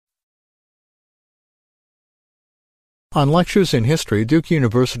On Lectures in History, Duke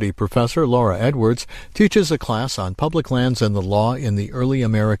University professor Laura Edwards teaches a class on public lands and the law in the early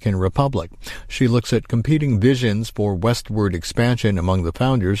American Republic. She looks at competing visions for westward expansion among the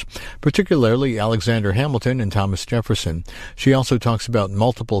founders, particularly Alexander Hamilton and Thomas Jefferson. She also talks about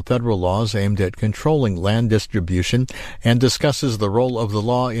multiple federal laws aimed at controlling land distribution and discusses the role of the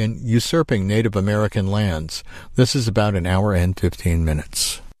law in usurping Native American lands. This is about an hour and 15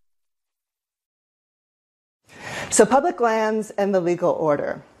 minutes. So public lands and the legal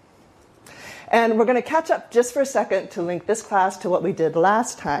order. And we're going to catch up just for a second to link this class to what we did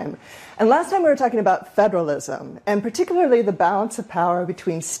last time. And last time we were talking about federalism, and particularly the balance of power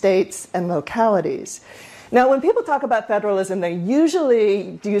between states and localities. Now, when people talk about federalism, they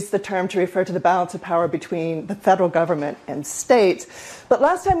usually use the term to refer to the balance of power between the federal government and states. But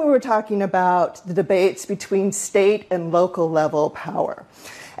last time we were talking about the debates between state and local level power.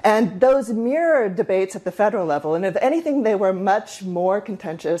 And those mirrored debates at the federal level. And if anything, they were much more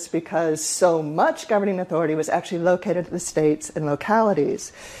contentious because so much governing authority was actually located at the states and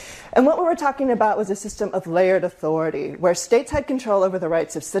localities. And what we were talking about was a system of layered authority, where states had control over the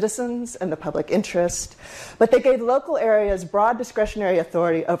rights of citizens and the public interest, but they gave local areas broad discretionary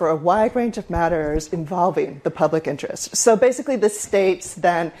authority over a wide range of matters involving the public interest. So basically, the states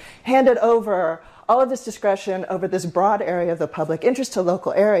then handed over all of this discretion over this broad area of the public interest to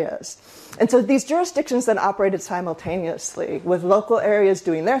local areas. And so these jurisdictions then operated simultaneously, with local areas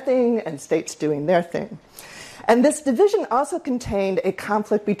doing their thing and states doing their thing. And this division also contained a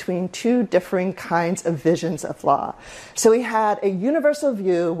conflict between two differing kinds of visions of law. So we had a universal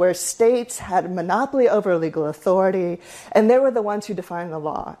view where states had monopoly over legal authority, and they were the ones who defined the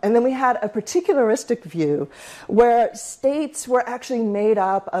law. And then we had a particularistic view where states were actually made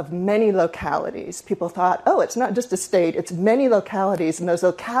up of many localities. People thought, oh, it's not just a state, it's many localities, and those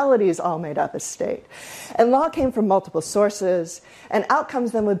localities all made up a state. And law came from multiple sources, and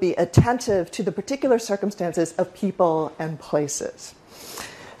outcomes then would be attentive to the particular circumstances of people and places.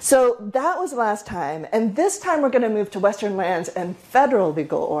 So that was last time, and this time we're going to move to Western lands and federal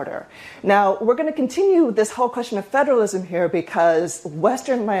legal order. Now, we're going to continue this whole question of federalism here because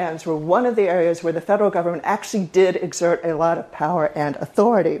Western lands were one of the areas where the federal government actually did exert a lot of power and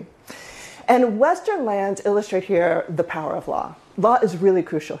authority. And Western lands illustrate here the power of law. Law is really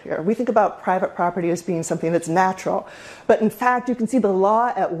crucial here. We think about private property as being something that's natural, but in fact, you can see the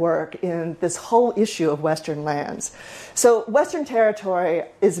law at work in this whole issue of Western lands. So Western territory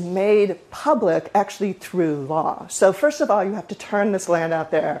is made public actually through law. So first of all, you have to turn this land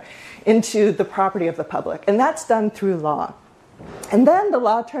out there into the property of the public, and that's done through law. And then the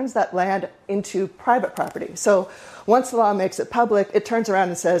law turns that land into private property. So once the law makes it public, it turns around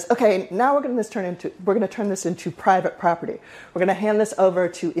and says, okay, now we're going to turn this into private property. We're going to hand this over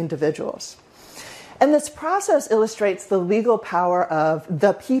to individuals. And this process illustrates the legal power of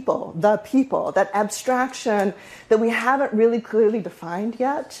the people, that abstraction that we haven't really clearly defined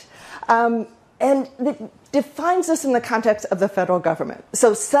yet. And it defines this in the context of the federal government.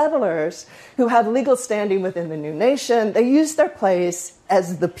 So settlers who have legal standing within the new nation, they use their place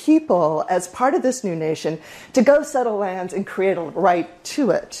as the people, as part of this new nation, to go settle lands and create a right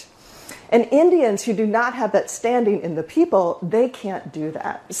to it. And Indians who do not have that standing in the people, they can't do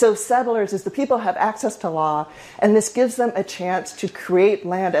that. So settlers, as the people, have access to law, and this gives them a chance to create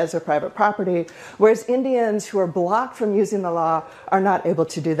land as their private property, whereas Indians who are blocked from using the law are not able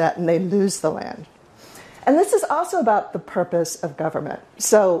to do that, and they lose the land. And this is also about the purpose of government.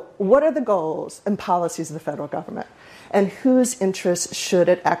 So what are the goals and policies of the federal government? And whose interests should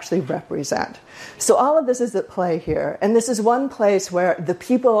it actually represent? So all of this is at play here. And this is one place where the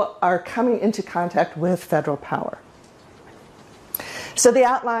people are coming into contact with federal power. So the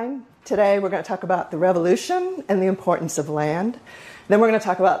outline today, we're going to talk about the Revolution and the importance of land. Then we're going to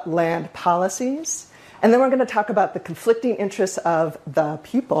talk about land policies. And then we're going to talk about the conflicting interests of the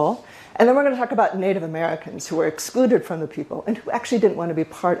people. And then we're going to talk about Native Americans who were excluded from the people and who actually didn't want to be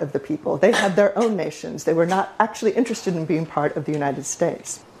part of the people. They had their own nations. They were not actually interested in being part of the United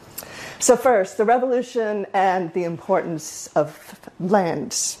States. So first, the Revolution and the importance of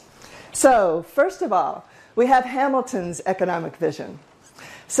lands. So first of all, we have Hamilton's economic vision.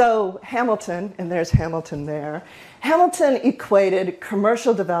 So Hamilton, and there's Hamilton there, Hamilton equated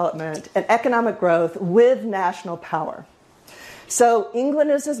commercial development and economic growth with national power. So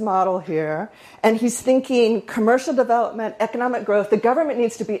England is his model here, and he's thinking commercial development, economic growth, the government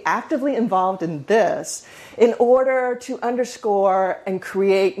needs to be actively involved in this in order to underscore and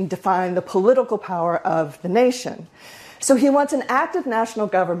create and define the political power of the nation. So he wants an active national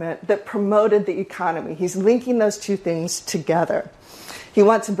government that promoted the economy. He's linking those two things together. He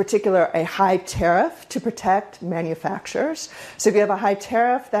wants, in particular, a high tariff to protect manufacturers. So if you have a high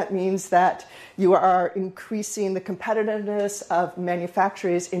tariff, that means that you are increasing the competitiveness of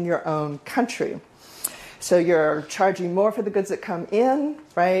manufacturers in your own country. So you're charging more for the goods that come in,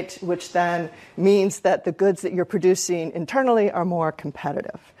 right, which then means that the goods that you're producing internally are more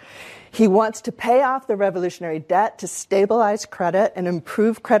competitive. He wants to pay off the revolutionary debt to stabilize credit and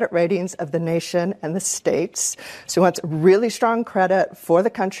improve credit ratings of the nation and the states. So he wants really strong credit for the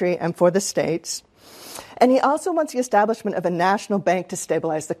country and for the states. And he also wants the establishment of a national bank to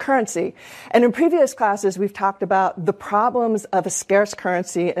stabilize the currency. And in previous classes, we've talked about the problems of a scarce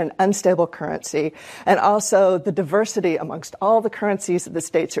currency and an unstable currency, and also the diversity amongst all the currencies that the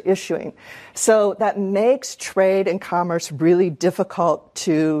states are issuing. So that makes trade and commerce really difficult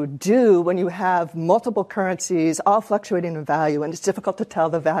to do when you have multiple currencies all fluctuating in value, and it's difficult to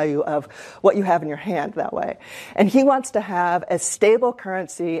tell the value of what you have in your hand that way. And he wants to have a stable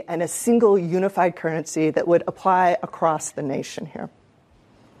currency and a single unified currency that would apply across the nation here.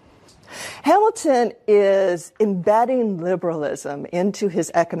 Hamilton is embedding liberalism into his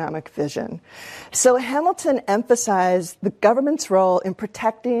economic vision. So Hamilton emphasized the government's role in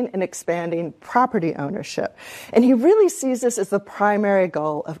protecting and expanding property ownership. And he really sees this as the primary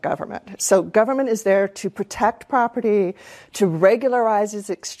goal of government. So government is there to protect property, to regularize its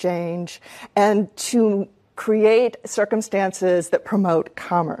exchange, and to create circumstances that promote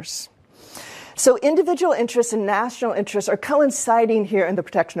commerce. So individual interests and national interests are coinciding here in the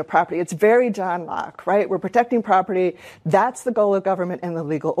protection of property. It's very John Locke, right? We're protecting property. That's the goal of government and the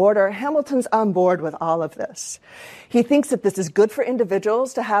legal order. Hamilton's on board with all of this. He thinks that this is good for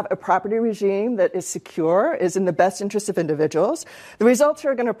individuals to have a property regime that is secure, is in the best interest of individuals. The results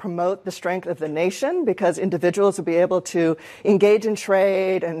are going to promote the strength of the nation because individuals will be able to engage in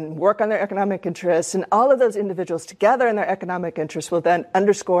trade and work on their economic interests. And all of those individuals together in their economic interests will then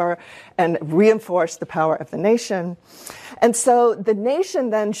underscore and reinforce the power of the nation. And so the nation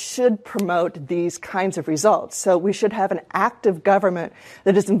then should promote these kinds of results. So we should have an active government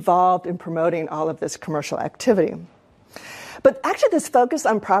that is involved in promoting all of this commercial activity. But actually, this focus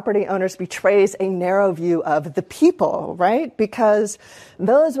on property owners betrays a narrow view of the people, right? Because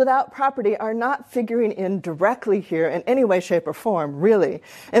those without property are not figuring in directly here in any way, shape, or form, really.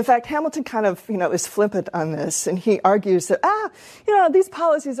 In fact, Hamilton kind of, is flippant on this, and he argues that, these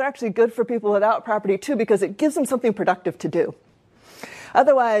policies are actually good for people without property, too, because it gives them something productive to do.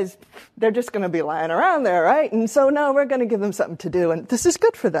 Otherwise, they're just going to be lying around there, right? And so, no, we're going to give them something to do, and this is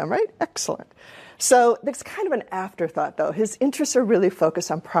good for them, right? Excellent. So there's kind of an afterthought, though. His interests are really focused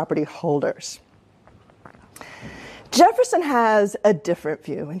on property holders. Jefferson has a different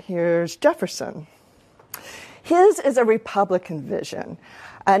view, and here's Jefferson. His is a Republican vision,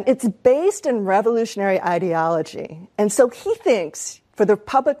 and it's based in revolutionary ideology. And so he thinks for the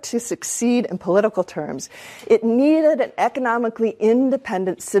republic to succeed in political terms, it needed an economically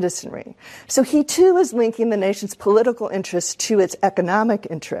independent citizenry. So he, too, is linking the nation's political interests to its economic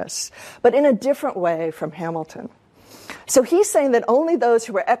interests, but in a different way from Hamilton. So he's saying that only those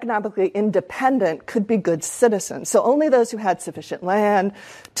who were economically independent could be good citizens. So only those who had sufficient land,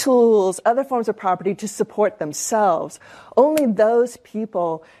 tools, other forms of property to support themselves, only those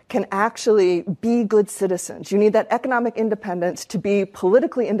people can actually be good citizens. You need that economic independence to be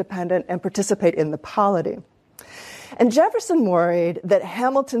politically independent and participate in the polity. And Jefferson worried that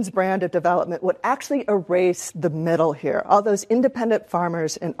Hamilton's brand of development would actually erase the middle here, all those independent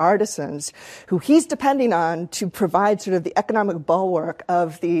farmers and artisans who he's depending on to provide sort of the economic bulwark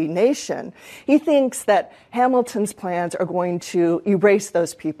of the nation. He thinks that Hamilton's plans are going to erase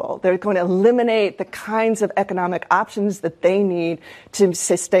those people. They're going to eliminate the kinds of economic options that they need to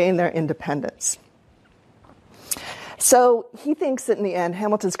sustain their independence. So he thinks that in the end,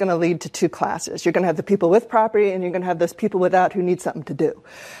 Hamilton's going to lead to two classes. You're going to have the people with property, and you're going to have those people without who need something to do.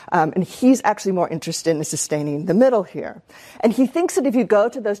 And he's actually more interested in sustaining the middle here. And he thinks that if you go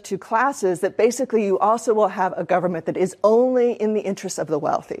to those two classes, that basically you also will have a government that is only in the interests of the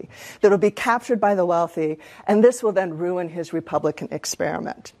wealthy, that will be captured by the wealthy, and this will then ruin his Republican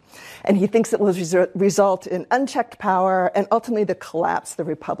experiment. And he thinks it will result in unchecked power and ultimately the collapse of the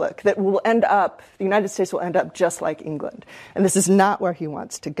Republic, that will end up, the United States will end up just like England. And this is not where he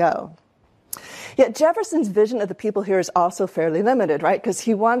wants to go. Yet Jefferson's vision of the people here is also fairly limited, right? Because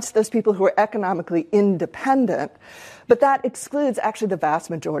he wants those people who are economically independent, but that excludes actually the vast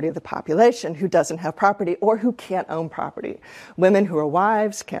majority of the population who doesn't have property or who can't own property. Women who are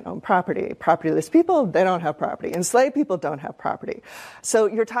wives can't own property. Propertyless people, they don't have property. Enslaved people don't have property. So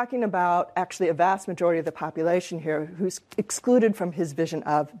you're talking about actually a vast majority of the population here who's excluded from his vision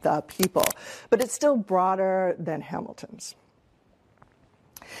of the people. But it's still broader than Hamilton's.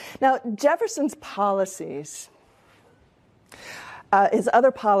 Now, Jefferson's policies, his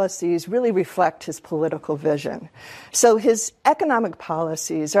other policies really reflect his political vision. So his economic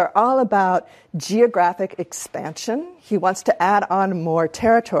policies are all about geographic expansion. He wants to add on more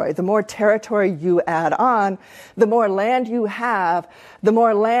territory. The more territory you add on, the more land you have, the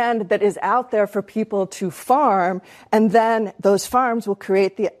more land that is out there for people to farm, and then those farms will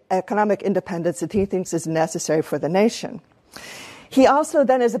create the economic independence that he thinks is necessary for the nation. He also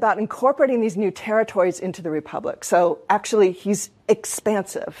then is about incorporating these new territories into the republic. So actually, he's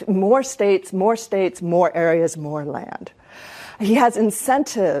expansive. More states, more areas, more land. He has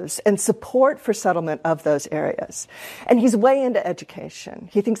incentives and support for settlement of those areas. And he's way into education.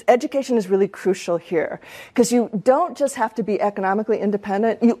 He thinks education is really crucial here because you don't just have to be economically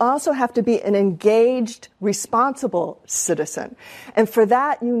independent, you also have to be an engaged, responsible citizen. And for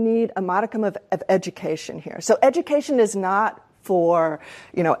that, you need a modicum of education here. So education is not for,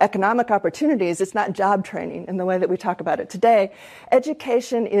 economic opportunities. It's not job training in the way that we talk about it today.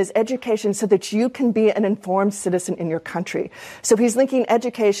 Education is education so that you can be an informed citizen in your country. So he's linking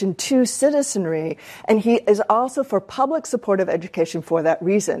education to citizenry, and he is also for public support of education for that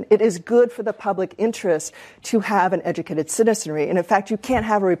reason. It is good for the public interest to have an educated citizenry. And in fact, you can't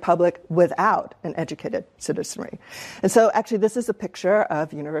have a republic without an educated citizenry. And so actually, this is a picture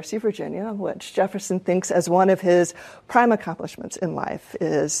of University of Virginia, which Jefferson thinks as one of his prime accomplishments in life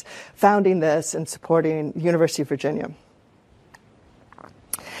is founding this and supporting University of Virginia.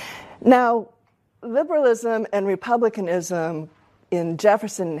 Now, liberalism and republicanism in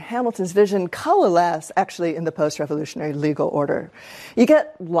Jefferson and Hamilton's vision coalesce actually in the post-revolutionary legal order. You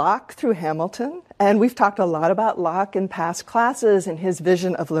get Locke through Hamilton, and we've talked a lot about Locke in past classes and his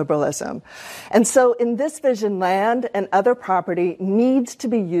vision of liberalism. And so in this vision, land and other property needs to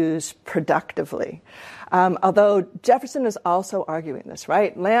be used productively. Although Jefferson is also arguing this,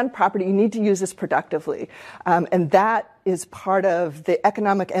 right? Land, property, you need to use this productively. And that is part of the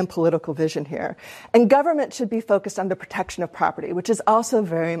economic and political vision here. And government should be focused on the protection of property, which is also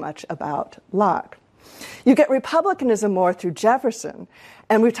very much about Locke. You get republicanism more through Jefferson.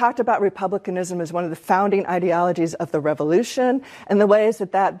 And we've talked about republicanism as one of the founding ideologies of the Revolution and the ways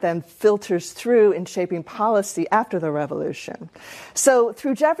that that then filters through in shaping policy after the Revolution. So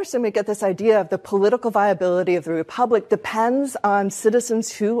through Jefferson, we get this idea of the political viability of the Republic depends on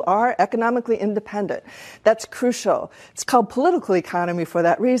citizens who are economically independent. That's crucial. It's called political economy for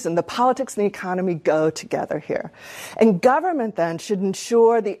that reason. The politics and the economy go together here. And government then should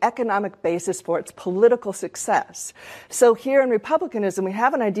ensure the economic basis for its political success. So here in republicanism, we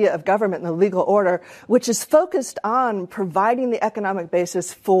have an idea of government and the legal order, which is focused on providing the economic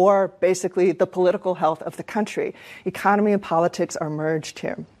basis for basically the political health of the country. Economy and politics are merged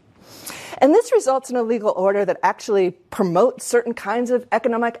here. And this results in a legal order that actually promotes certain kinds of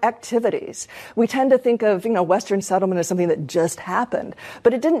economic activities. We tend to think of, Western settlement as something that just happened.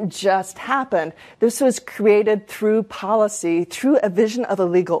 But it didn't just happen. This was created through policy, through a vision of a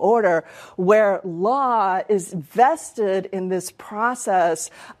legal order where law is vested in this process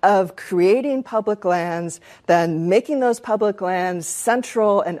of creating public lands, then making those public lands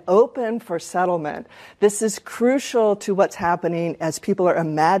central and open for settlement. This is crucial to what's happening as people are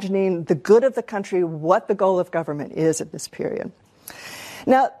imagining the good of the country, what the goal of government is at this period.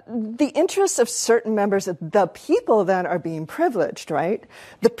 Now, the interests of certain members of the people then are being privileged, right?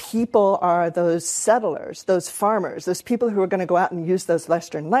 The people are those settlers, those farmers, those people who are going to go out and use those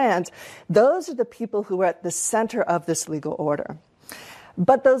western lands. Those are the people who are at the center of this legal order.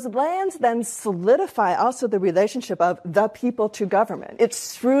 But those lands then solidify also the relationship of the people to government.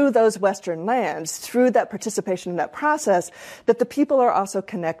 It's through those Western lands, through that participation in that process, that the people are also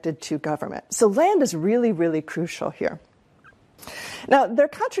connected to government. So land is really, really crucial here. Now, there are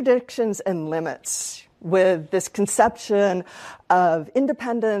contradictions and limits with this conception of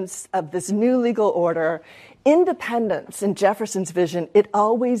independence, of this new legal order. Independence, in Jefferson's vision, it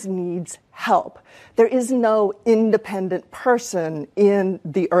always needs help. There is no independent person in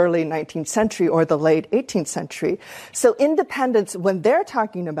the early 19th century or the late 18th century. So independence, when they're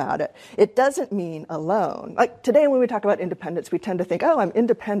talking about it, it doesn't mean alone. Like today when we talk about independence, we tend to think, oh, I'm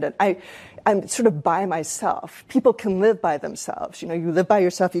independent. I'm sort of by myself. People can live by themselves. You live by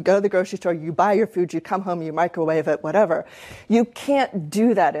yourself, you go to the grocery store, you buy your food, you come home, you microwave it, whatever. You can't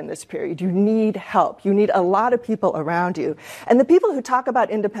do that in this period. You need help. You need a lot of people around you. And the people who talk about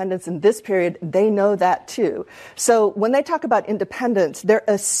independence in this period, they know that too. So when they talk about independence, they're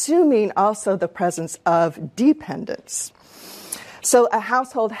assuming also the presence of dependence. So a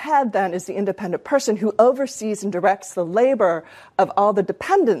household head then is the independent person who oversees and directs the labor of all the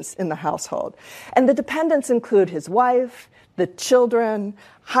dependents in the household. And the dependents include his wife, the children,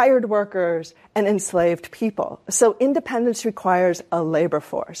 hired workers, and enslaved people. So independence requires a labor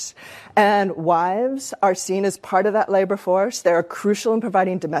force. And wives are seen as part of that labor force. They're crucial in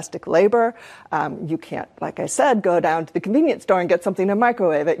providing domestic labor. You can't, like I said, go down to the convenience store and get something and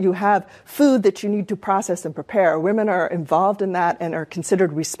microwave it. You have food that you need to process and prepare. Women are involved in that and are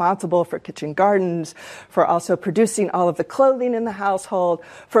considered responsible for kitchen gardens, for also producing all of the clothing in the household,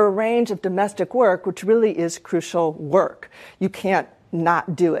 for a range of domestic work, which really is crucial work. You can't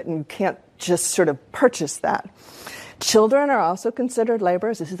not do it, and you can't just sort of purchase that. Children are also considered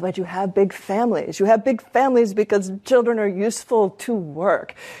laborers. This is why you have big families. You have big families because children are useful to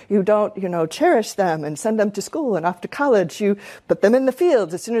work. You don't, cherish them and send them to school and off to college. You put them in the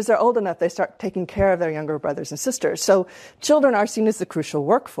fields. As soon as they're old enough, they start taking care of their younger brothers and sisters. So children are seen as the crucial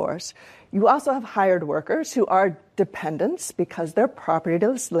workforce. You also have hired workers who are dependents because they're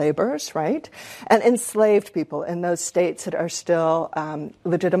propertyless laborers, right? And enslaved people in those states that are still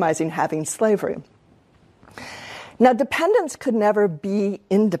legitimizing having slavery. Now, dependents could never be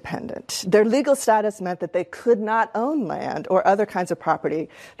independent. Their legal status meant that they could not own land or other kinds of property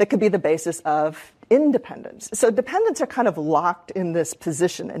that could be the basis of independence. So dependents are kind of locked in this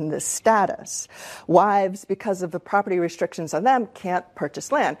position, in this status. Wives, because of the property restrictions on them, can't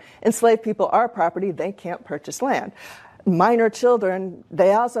purchase land. Enslaved people are property, they can't purchase land. Minor children,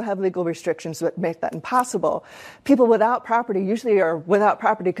 they also have legal restrictions that make that impossible. People without property usually are without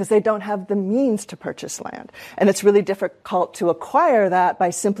property because they don't have the means to purchase land. And it's really difficult to acquire that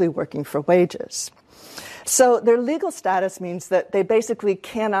by simply working for wages. So their legal status means that they basically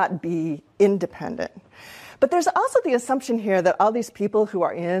cannot be independent. But there's also the assumption here that all these people who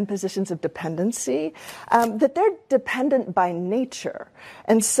are in positions of dependency, that they're dependent by nature.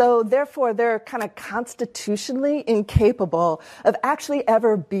 And so, therefore, they're kind of constitutionally incapable of actually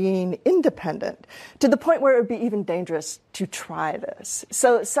ever being independent, to the point where it would be even dangerous to try this.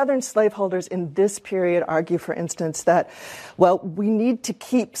 So Southern slaveholders in this period argue, for instance, that, well, we need to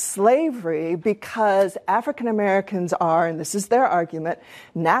keep slavery because African Americans are, and this is their argument,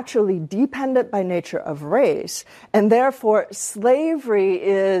 naturally dependent by nature of race, and therefore slavery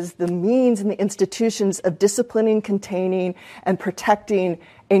is the means and the institutions of disciplining, containing, and protecting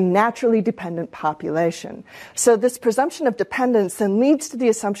a naturally dependent population. So this presumption of dependence then leads to the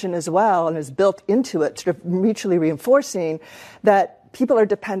assumption as well, and is built into it, sort of mutually reinforcing, that people are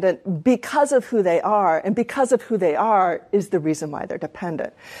dependent because of who they are, and because of who they are is the reason why they're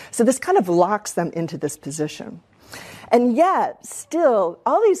dependent. So this kind of locks them into this position. And yet, still,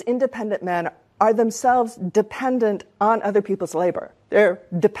 all these independent men are themselves dependent on other people's labor. They're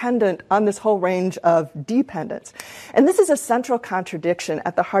dependent on this whole range of dependence. And this is a central contradiction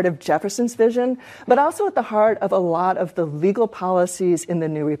at the heart of Jefferson's vision, but also at the heart of a lot of the legal policies in the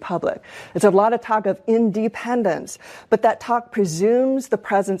New Republic. There's a lot of talk of independence, but that talk presumes the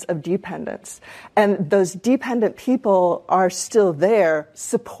presence of dependence. And those dependent people are still there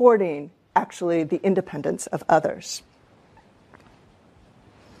supporting, actually, the independence of others.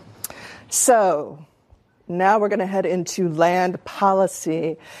 So now we're going to head into land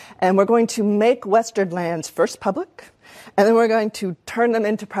policy, and we're going to make Western lands first public, and then we're going to turn them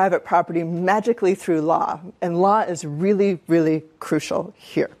into private property magically through law. And law is really, really crucial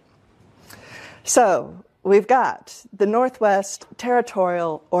here. So we've got the Northwest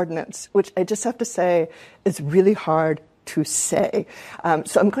Territorial Ordinance, which I just have to say is really hard to say.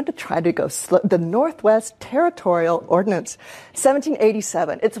 So I'm going to try to go slow. The Northwest Territorial Ordinance,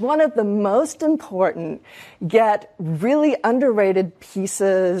 1787. It's one of the most important, yet really underrated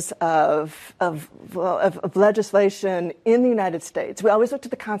pieces of legislation in the United States. We always look to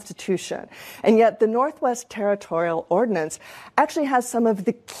the Constitution. And yet the Northwest Territorial Ordinance actually has some of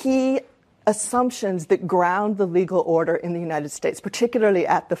the key assumptions that ground the legal order in the United States, particularly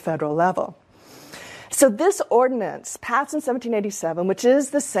at the federal level. So this ordinance, passed in 1787, which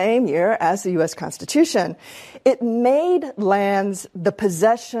is the same year as the U.S. Constitution, it made lands the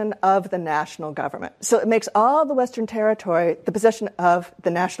possession of the national government. So it makes all the Western Territory the possession of the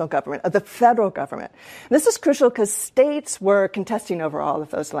national government, of the federal government. And this is crucial because states were contesting over all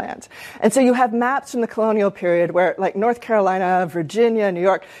of those lands. And so you have maps from the colonial period where, like North Carolina, Virginia, New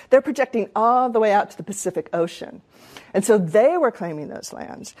York, they're projecting all the way out to the Pacific Ocean. And so they were claiming those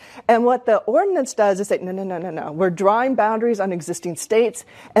lands. And what the ordinance does is say, no. We're drawing boundaries on existing states,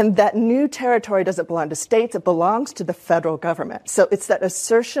 and that new territory doesn't belong to states. It belongs to the federal government. So it's that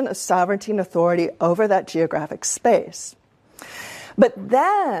assertion of sovereignty and authority over that geographic space. But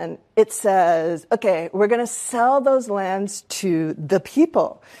then it says, okay, we're going to sell those lands to the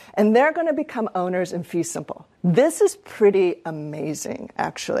people, and they're going to become owners in fee simple. This is pretty amazing,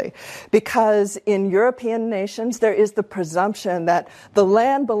 actually, because in European nations, there is the presumption that the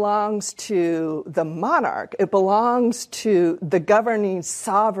land belongs to the monarch. It belongs to the governing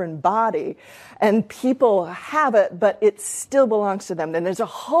sovereign body, and people have it, but it still belongs to them. Then there's a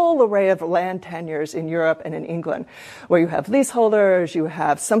whole array of land tenures in Europe and in England, where you have leaseholders, you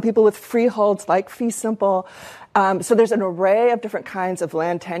have some people with freeholds like fee simple. So there's an array of different kinds of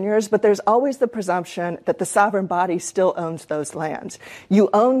land tenures, but there's always the presumption that the sovereign body still owns those lands. You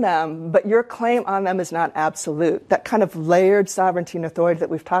own them, but your claim on them is not absolute. That kind of layered sovereignty and authority that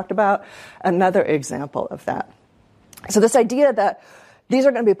we've talked about, another example of that. So this idea that these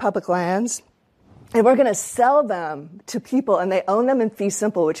are going to be public lands, and we're going to sell them to people, and they own them in fee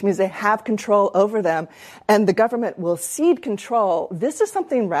simple, which means they have control over them, and the government will cede control. This is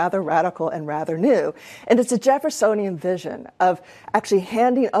something rather radical and rather new. And it's a Jeffersonian vision of actually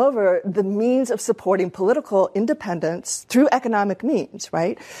handing over the means of supporting political independence through economic means,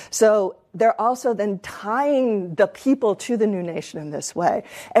 right? So they're also then tying the people to the new nation in this way.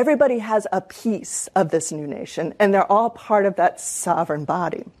 Everybody has a piece of this new nation, and they're all part of that sovereign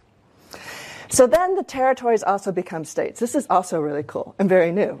body. So then the territories also become states. This is also really cool and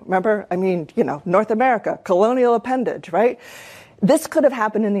very new. Remember, North America, colonial appendage, right? This could have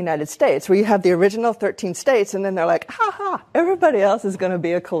happened in the United States, where you have the original 13 states, and then they're like, everybody else is going to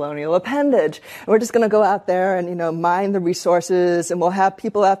be a colonial appendage. And we're just going to go out there and, mine the resources, and we'll have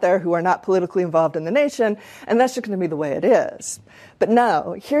people out there who are not politically involved in the nation, and that's just going to be the way it is. But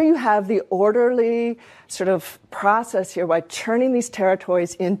no, here you have the orderly sort of process here by turning these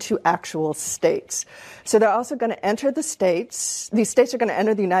territories into actual states. So they're also going to enter the states. These states are going to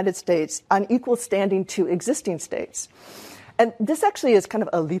enter the United States on equal standing to existing states. And this actually is kind of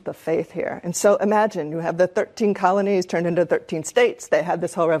a leap of faith here. And so imagine you have the 13 colonies turned into 13 states. They had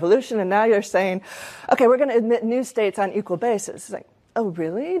this whole revolution, and now you're saying, okay, we're going to admit new states on equal basis. It's like, oh,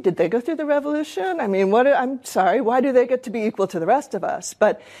 really? Did they go through the revolution? I'm sorry, why do they get to be equal to the rest of us?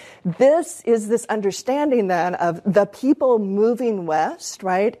 But this is this understanding then of the people moving west,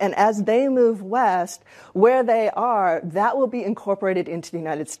 right? And as they move west, where they are, that will be incorporated into the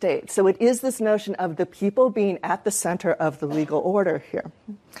United States. So it is this notion of the people being at the center of the legal order here.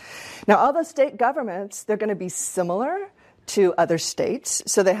 Now, all those state governments, they're going to be similar to other states,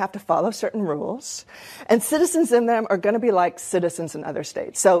 so they have to follow certain rules. And citizens in them are going to be like citizens in other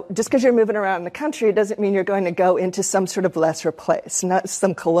states. So just because you're moving around the country doesn't mean you're going to go into some sort of lesser place, not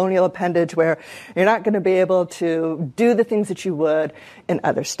some colonial appendage where you're not going to be able to do the things that you would in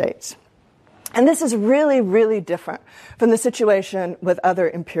other states. And this is really, really different from the situation with other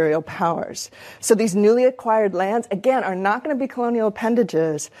imperial powers. So these newly acquired lands, again, are not going to be colonial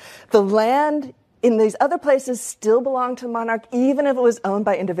appendages. The land in these other places still belong to the monarch, even if it was owned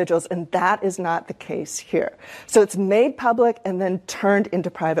by individuals, and that is not the case here. So it's made public and then turned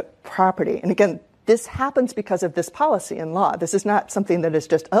into private property. And again, this happens because of this policy and law. This is not something that is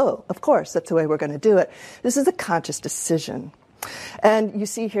just, oh, of course, that's the way we're going to do it. This is a conscious decision. And you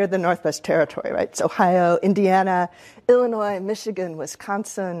see here the Northwest Territory, right? It's Ohio, Indiana, Illinois, Michigan,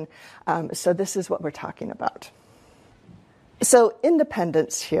 Wisconsin. So this is what we're talking about. So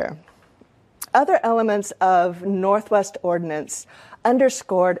independence here. Other elements of Northwest Ordinance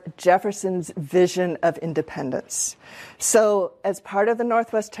underscored Jefferson's vision of independence. So as part of the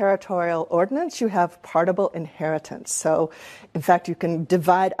Northwest Territorial Ordinance, you have partible inheritance. So, in fact, you can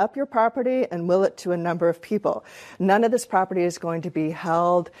divide up your property and will it to a number of people. None of this property is going to be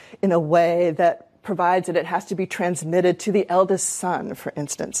held in a way that provides that it has to be transmitted to the eldest son, for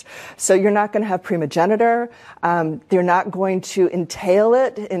instance. So you're not going to have primogeniture. You're not going to entail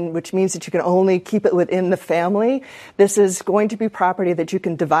it, which means that you can only keep it within the family. This is going to be property that you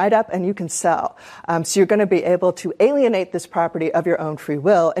can divide up and you can sell. So you're going to be able to alienate this property of your own free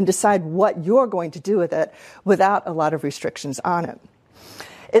will and decide what you're going to do with it without a lot of restrictions on it.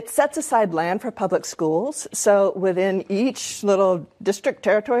 It sets aside land for public schools. So within each little district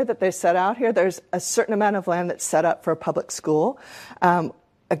territory that they set out here, there's a certain amount of land that's set up for a public school.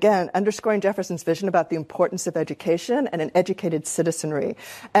 Again, underscoring Jefferson's vision about the importance of education and an educated citizenry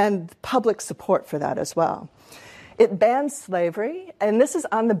and public support for that as well. It bans slavery, and this is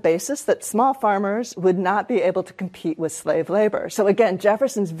on the basis that small farmers would not be able to compete with slave labor. So again,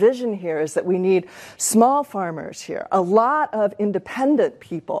 Jefferson's vision here is that we need small farmers here, a lot of independent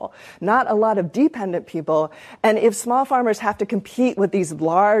people, not a lot of dependent people. And if small farmers have to compete with these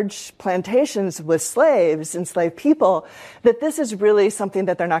large plantations with slaves, enslaved people, that this is really something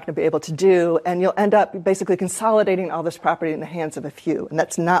that they're not going to be able to do, and you'll end up basically consolidating all this property in the hands of a few, and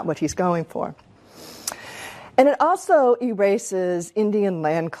that's not what he's going for. And it also erases Indian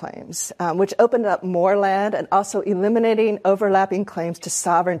land claims, which opened up more land and also eliminating overlapping claims to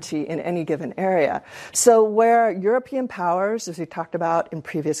sovereignty in any given area. So where European powers, as we talked about in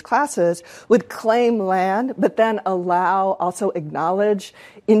previous classes, would claim land, but then also acknowledge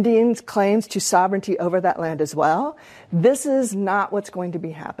Indians' claims to sovereignty over that land as well, this is not what's going to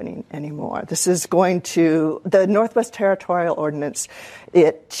be happening anymore. This is going to, the Northwest Territorial Ordinance,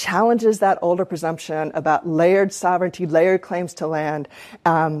 it challenges that older presumption about layered sovereignty, layered claims to land,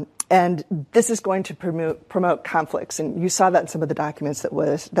 and this is going to promote conflicts. And you saw that in some of the documents that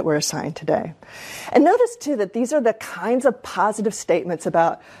were assigned today. And notice, too, that these are the kinds of positive statements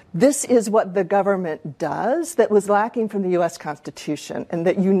about this is what the government does that was lacking from the U.S. Constitution and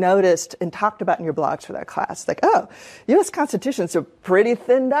that you noticed and talked about in your blogs for that class. Like, oh, U.S. Constitution's a pretty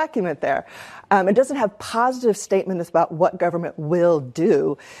thin document there. It doesn't have positive statements about what government will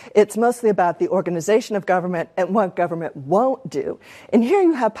do. It's mostly about the organization of government and what government won't do. And here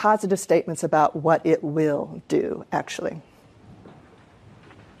you have positive statements about what it will do, actually.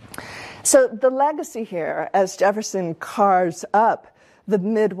 So the legacy here, as Jefferson carves up the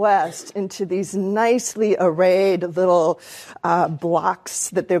Midwest into these nicely arrayed little blocks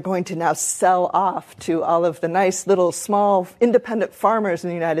that they're going to now sell off to all of the nice little small independent farmers in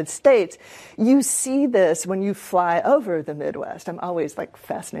the United States. You see this when you fly over the Midwest. I'm always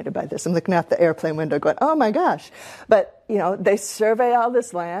fascinated by this. I'm looking out the airplane window going, oh my gosh. But, they survey all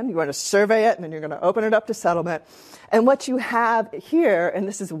this land. You want to survey it and then you're going to open it up to settlement. And what you have here, and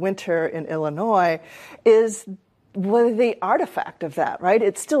this is winter in Illinois, is the artifact of that, right?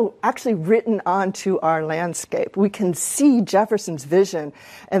 It's still actually written onto our landscape. We can see Jefferson's vision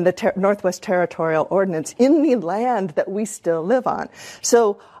and the Northwest Territorial Ordinance in the land that we still live on.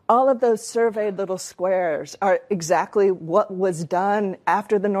 So all of those surveyed little squares are exactly what was done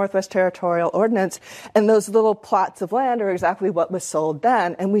after the Northwest Territorial Ordinance, and those little plots of land are exactly what was sold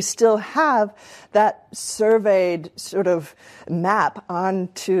then, and we still have that surveyed sort of map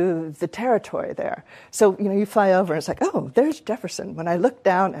onto the territory there. So, you fly over and it's like, oh, there's Jefferson. When I look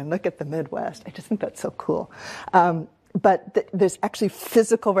down and look at the Midwest, I just think that's so cool. But there's actually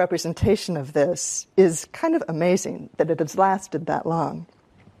physical representation of this is kind of amazing that it has lasted that long.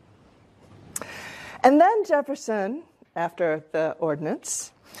 And then Jefferson, after the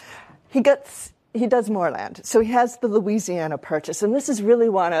ordinance, he does more land. So he has the Louisiana Purchase, and this is really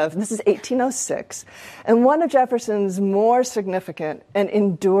this is 1806, and one of Jefferson's more significant and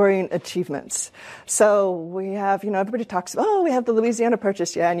enduring achievements. So we have, everybody talks about, we have the Louisiana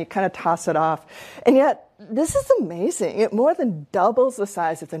Purchase, and you kind of toss it off. And yet, this is amazing. It more than doubles the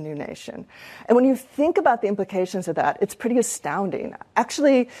size of the new nation. And when you think about the implications of that, it's pretty astounding.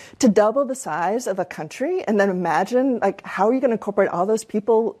 Actually, to double the size of a country and then imagine, how are you going to incorporate all those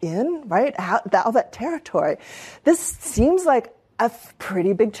people in, right? All that territory. This seems like a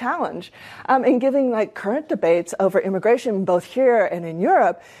pretty big challenge. And giving current debates over immigration, both here and in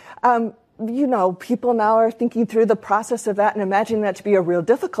Europe, people now are thinking through the process of that and imagining that to be a real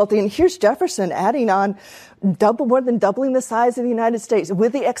difficulty. And here's Jefferson adding on more than doubling the size of the United States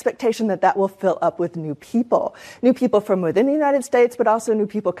with the expectation that that will fill up with new people from within the United States, but also new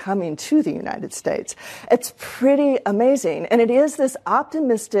people coming to the United States. It's pretty amazing. And it is this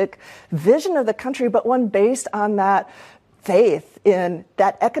optimistic vision of the country, but one based on that faith in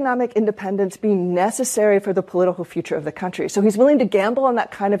that economic independence being necessary for the political future of the country. So he's willing to gamble on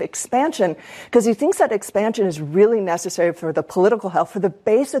that kind of expansion because he thinks that expansion is really necessary for the political health, for the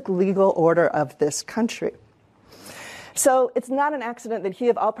basic legal order of this country. So it's not an accident that he,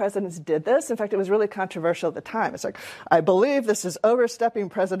 of all presidents, did this. In fact, it was really controversial at the time. It's I believe this is overstepping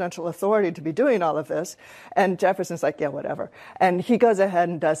presidential authority to be doing all of this. And Jefferson's yeah, whatever. And he goes ahead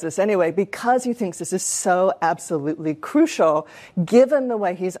and does this anyway because he thinks this is so absolutely crucial, given the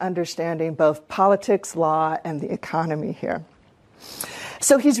way he's understanding both politics, law, and the economy here.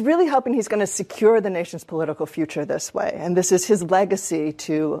 So he's really hoping he's going to secure the nation's political future this way. And this is his legacy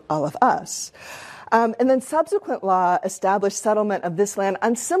to all of us. And then subsequent law established settlement of this land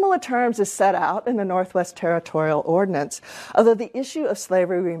on similar terms as set out in the Northwest Territorial Ordinance, although the issue of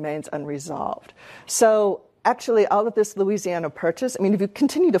slavery remains unresolved. So actually, all of this Louisiana Purchase, if you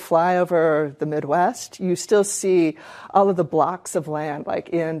continue to fly over the Midwest, you still see all of the blocks of land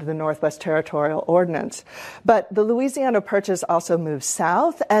in the Northwest Territorial Ordinance. But the Louisiana Purchase also moves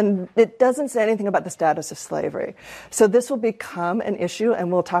south, and it doesn't say anything about the status of slavery. So this will become an issue,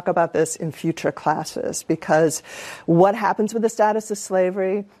 and we'll talk about this in future classes, because what happens with the status of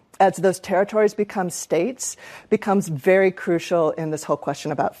slavery as those territories become states, becomes very crucial in this whole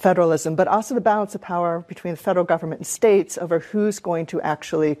question about federalism, but also the balance of power between the federal government and states over who's going to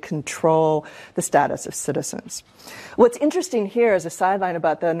actually control the status of citizens. What's interesting here as a sideline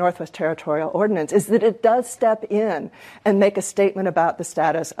about the Northwest Territorial Ordinance is that it does step in and make a statement about the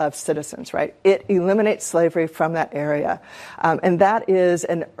status of citizens, right? It eliminates slavery from that area. And that is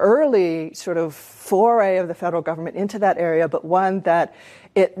an early sort of foray of the federal government into that area, but one that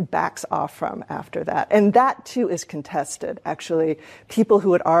it backs off from after that. And that, too, is contested. Actually, people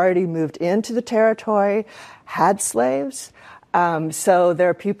who had already moved into the territory had slaves. So there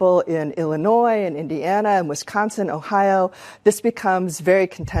are people in Illinois and Indiana and Wisconsin, Ohio. This becomes very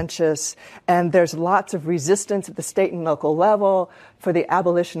contentious, and there's lots of resistance at the state and local level for the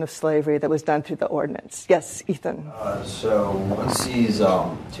abolition of slavery that was done through the ordinance. Yes, Ethan? So once these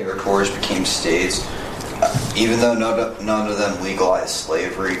territories became states, even though none of them legalized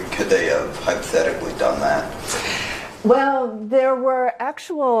slavery, could they have hypothetically done that? Well, there were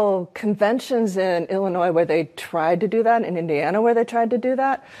actual conventions in Illinois where they tried to do that, in Indiana where they tried to do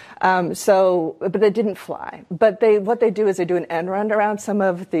that. But they didn't fly. But what they do is they do an end run around some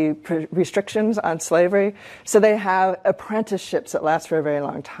of the restrictions on slavery. So they have apprenticeships that last for a very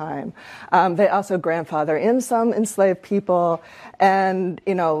long time. They also grandfather in some enslaved people. And,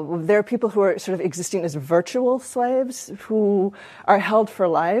 there are people who are sort of existing as virtual slaves who are held for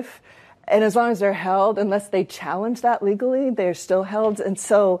life. And as long as they're held, unless they challenge that legally, they're still held. And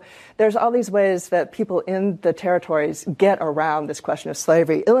so there's all these ways that people in the territories get around this question of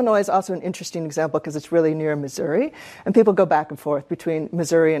slavery. Illinois is also an interesting example because it's really near Missouri, and people go back and forth between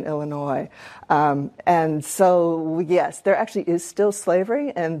Missouri and Illinois. And so, yes, there actually is still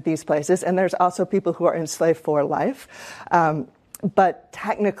slavery in these places, and there's also people who are enslaved for life. But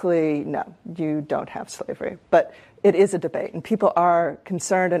technically, no, you don't have slavery. But it is a debate, and people are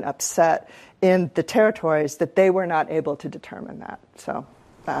concerned and upset in the territories that they were not able to determine that. So,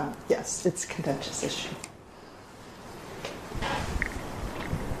 yes, it's a contentious issue.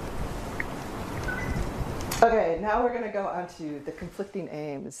 Okay, now we're going to go on to the conflicting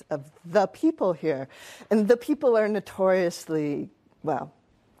aims of the people here. And the people are notoriously,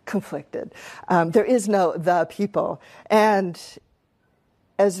 conflicted. There is no the people. And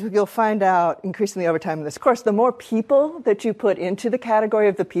as you'll find out increasingly over time in this course, the more people that you put into the category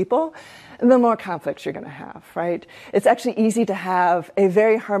of the people, the more conflicts you're going to have, right? It's actually easy to have a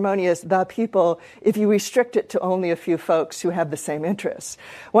very harmonious the people if you restrict it to only a few folks who have the same interests.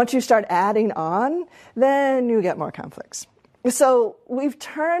 Once you start adding on, then you get more conflicts. So we've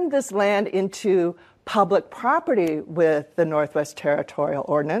turned this land into public property with the Northwest Territorial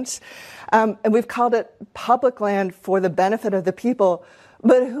Ordinance, and we've called it public land for the benefit of the people.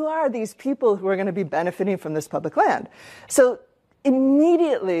 But who are these people who are going to be benefiting from this public land? So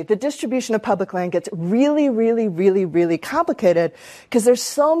immediately, the distribution of public land gets really, really, really, really complicated because there's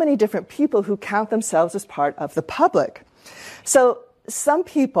so many different people who count themselves as part of the public. So some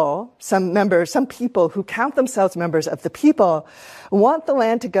people who count themselves members of the people want the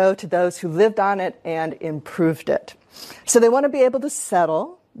land to go to those who lived on it and improved it. So they want to be able to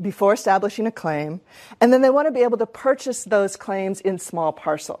settle before establishing a claim, and then they want to be able to purchase those claims in small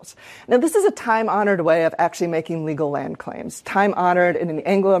parcels. Now, this is a time-honored way of actually making legal land claims, time-honored in the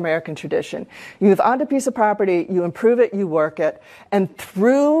Anglo-American tradition. You move onto a piece of property, you improve it, you work it, and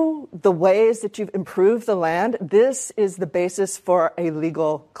through the ways that you've improved the land, this is the basis for a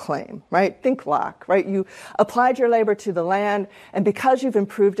legal claim, right? Think Locke, right? You applied your labor to the land, and because you've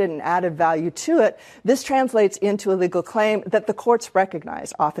improved it and added value to it, this translates into a legal claim that the courts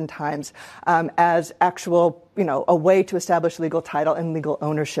recognize oftentimes as actual, a way to establish legal title and legal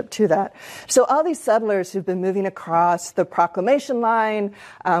ownership to that. So all these settlers who've been moving across the Proclamation Line,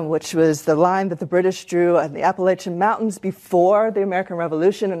 which was the line that the British drew on the Appalachian Mountains before the American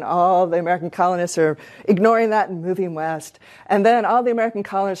Revolution, and all the American colonists are ignoring that and moving west. And then all the American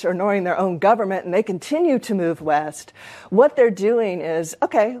colonists are ignoring their own government, and they continue to move west. What they're doing is,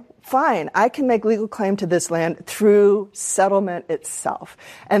 okay, fine, I can make legal claim to this land through settlement itself.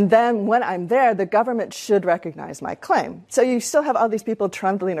 And then when I'm there, the government should recognize my claim. So you still have all these people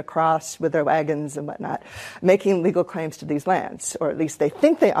trundling across with their wagons and whatnot, making legal claims to these lands, or at least they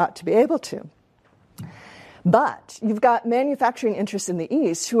think they ought to be able to. But you've got manufacturing interests in the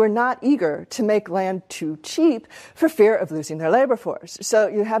East who are not eager to make land too cheap for fear of losing their labor force. So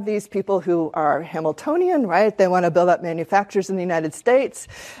you have these people who are Hamiltonian, right? They want to build up manufacturers in the United States,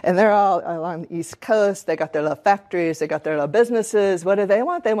 and they're all along the East Coast. They got their little factories. They got their little businesses. What do they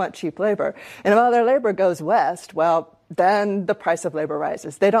want? They want cheap labor. And if all their labor goes west, well, then the price of labor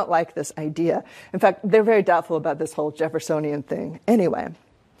rises. They don't like this idea. In fact, they're very doubtful about this whole Jeffersonian thing anyway.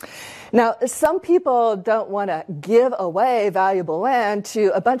 Now, some people don't want to give away valuable land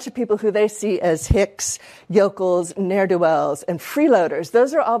to a bunch of people who they see as hicks, yokels, ne'er-do-wells, and freeloaders.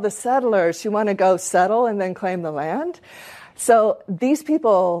 Those are all the settlers who want to go settle and then claim the land. So these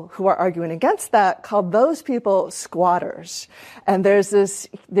people who are arguing against that call those people squatters. And there's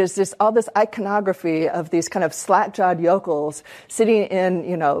all this iconography of these kind of slack-jawed yokels sitting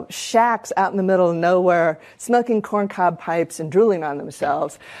in, shacks out in the middle of nowhere, smoking corncob pipes and drooling on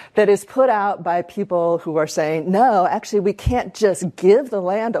themselves, that is put out by people who are saying, no, actually, we can't just give the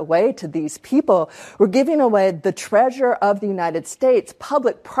land away to these people. We're giving away the treasure of the United States,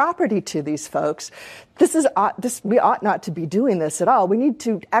 public property, to these folks. We ought not to be doing this at all. We need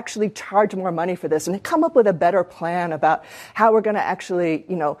to actually charge more money for this and come up with a better plan about how we're going to actually,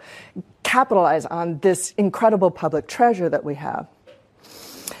 capitalize on this incredible public treasure that we have.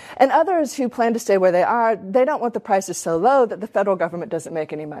 And others who plan to stay where they are, they don't want the prices so low that the federal government doesn't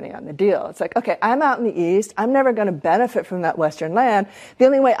make any money on the deal. It's like, okay, I'm out in the East. I'm never going to benefit from that Western land. The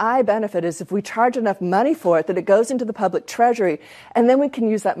only way I benefit is if we charge enough money for it that it goes into the public treasury, and then we can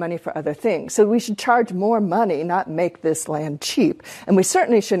use that money for other things. So we should charge more money, not make this land cheap. And we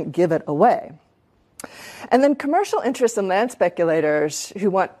certainly shouldn't give it away. And then commercial interests and land speculators who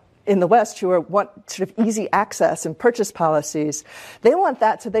want in the West who want sort of easy access and purchase policies, they want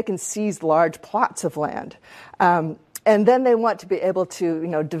that so they can seize large plots of land. And then they want to be able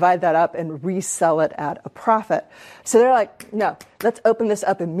to, divide that up and resell it at a profit. So they're like, no, let's open this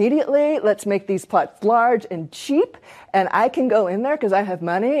up immediately. Let's make these plots large and cheap. And I can go in there because I have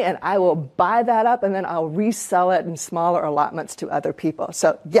money and I will buy that up and then I'll resell it in smaller allotments to other people.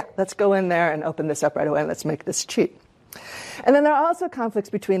 So yeah, let's go in there and open this up right away and let's make this cheap. And then there are also conflicts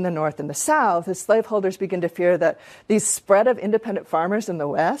between the North and the South as slaveholders begin to fear that these spread of independent farmers in the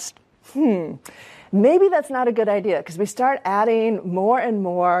West, maybe that's not a good idea because we start adding more and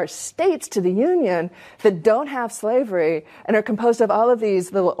more states to the Union that don't have slavery and are composed of all of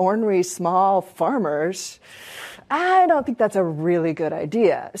these little ornery small farmers. I don't think that's a really good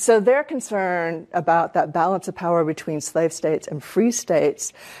idea. So they're concerned about that balance of power between slave states and free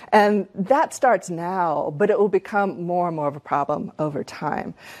states. And that starts now, but it will become more and more of a problem over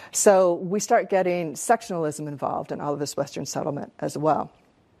time. So we start getting sectionalism involved in all of this Western settlement as well.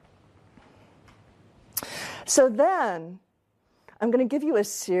 So then I'm going to give you a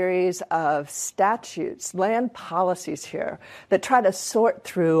series of statutes, land policies here, that try to sort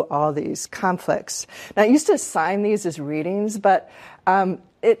through all these conflicts. Now, I used to assign these as readings, but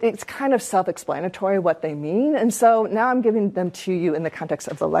it's kind of self-explanatory what they mean, and so now I'm giving them to you in the context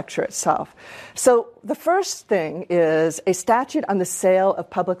of the lecture itself. So the first thing is a statute on the sale of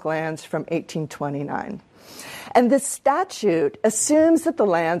public lands from 1829. And this statute assumes that the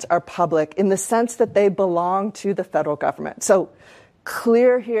lands are public in the sense that they belong to the federal government. So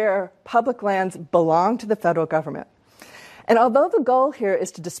clear here, public lands belong to the federal government. And although the goal here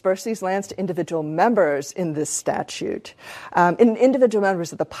is to disperse these lands to individual members in this statute, individual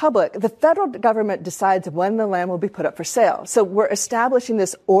members of the public, the federal government decides when the land will be put up for sale. So we're establishing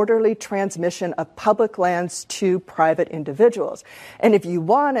this orderly transmission of public lands to private individuals. And if you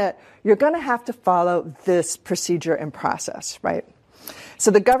want it, you're going to have to follow this procedure and process, right?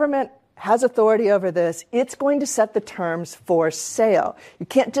 So the government has authority over this. It's going to set the terms for sale. You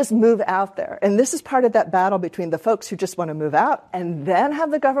can't just move out there. And this is part of that battle between the folks who just want to move out and then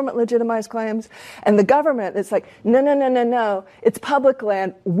have the government legitimize claims. And the government is like, no. It's public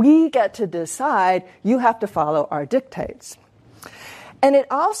land. We get to decide. You have to follow our dictates. And it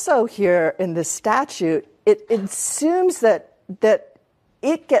also here in this statute, it assumes that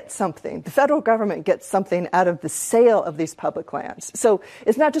it gets something. The federal government gets something out of the sale of these public lands. So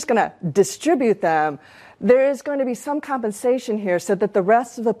it's not just going to distribute them. There is going to be some compensation here so that the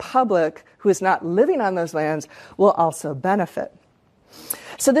rest of the public who is not living on those lands will also benefit.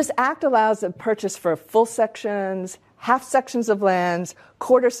 So this act allows a purchase for full sections, half sections of lands,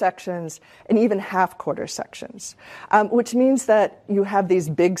 quarter sections, and even half-quarter sections, which means that you have these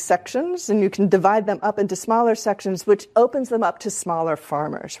big sections and you can divide them up into smaller sections, which opens them up to smaller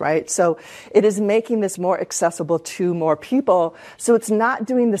farmers, right? So it is making this more accessible to more people. So it's not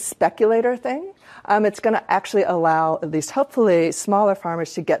doing the speculator thing. It's going to actually allow, at least hopefully, smaller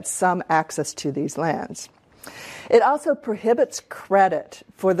farmers to get some access to these lands. It also prohibits credit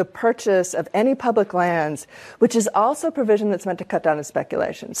for the purchase of any public lands, which is also a provision that's meant to cut down on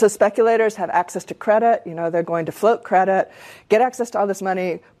speculation. So speculators have access to credit. They're going to float credit, get access to all this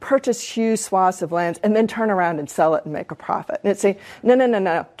money, purchase huge swaths of lands, and then turn around and sell it and make a profit. And it's saying,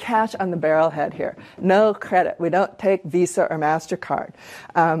 no, cash on the barrelhead here. No credit. We don't take Visa or MasterCard.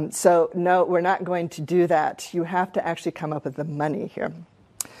 So no, we're not going to do that. You have to actually come up with the money here.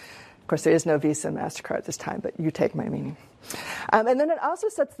 course, there is no Visa and MasterCard at this time, but you take my meaning. And then it also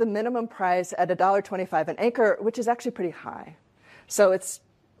sets the minimum price at $1.25 an acre, which is actually pretty high. So it's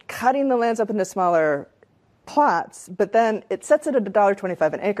cutting the lands up into smaller plots, but then it sets it at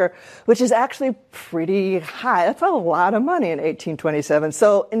 $1.25 an acre, which is actually pretty high. That's a lot of money in 1827.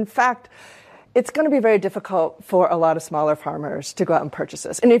 So, in fact, it's going to be very difficult for a lot of smaller farmers to go out and purchase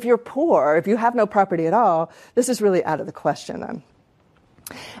this. And if you're poor, if you have no property at all, this is really out of the question then.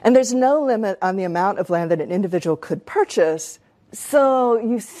 And there's no limit on the amount of land that an individual could purchase. So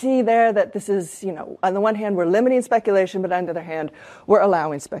you see there that this is, on the one hand, we're limiting speculation, but on the other hand, we're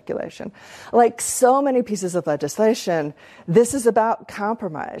allowing speculation. Like so many pieces of legislation, this is about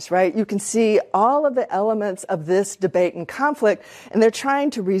compromise, right? You can see all of the elements of this debate and conflict, and they're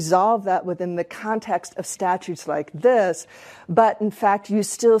trying to resolve that within the context of statutes like this. But in fact, you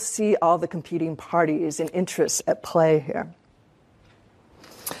still see all the competing parties and interests at play here.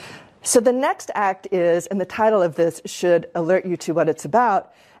 So the next act is, and the title of this should alert you to what it's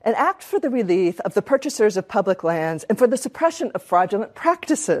about, an act for the relief of the purchasers of public lands and for the suppression of fraudulent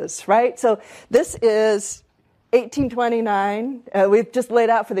practices, right? So this is 1829. We've just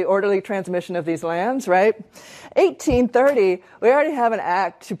laid out for the orderly transmission of these lands, right? 1830, we already have an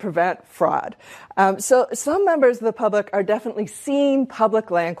act to prevent fraud. So some members of the public are definitely seeing public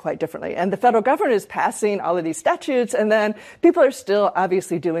land quite differently. And the federal government is passing all of these statutes, and then people are still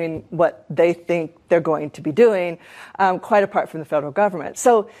obviously doing what they think they're going to be doing, quite apart from the federal government.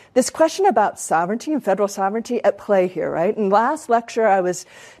 So this question about sovereignty and federal sovereignty at play here, right? In last lecture, I was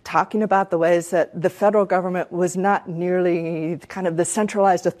talking about the ways that the federal government was not nearly kind of the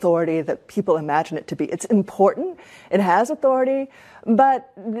centralized authority that people imagine it to be. It's important. It has authority,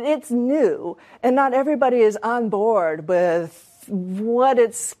 but it's new, and not everybody is on board with what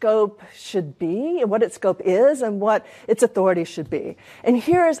its scope should be, and what its scope is, and what its authority should be. And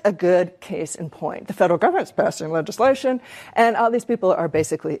here's a good case in point. The federal government's passing legislation, and all these people are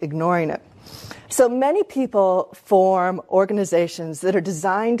basically ignoring it. So many people form organizations that are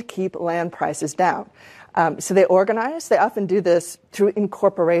designed to keep land prices down. So they organize. They often do this through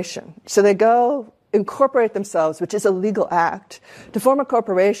incorporation. So they go incorporate themselves, which is a legal act, to form a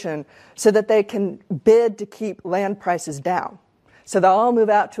corporation so that they can bid to keep land prices down. So they'll all move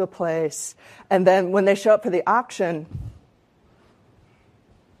out to a place, and then when they show up for the auction,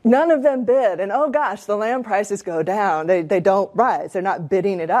 none of them bid, and oh gosh, the land prices go down. They don't rise. They're not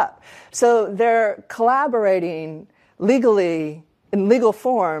bidding it up. So they're collaborating legally in legal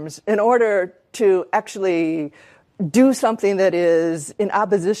forms in order to actually do something that is in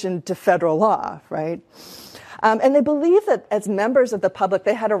opposition to federal law, right? And they believe that as members of the public,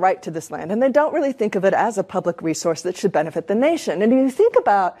 they had a right to this land, and they don't really think of it as a public resource that should benefit the nation. And if you think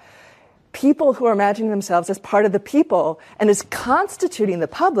about people who are imagining themselves as part of the people and as constituting the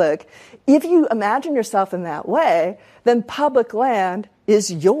public, if you imagine yourself in that way, then public land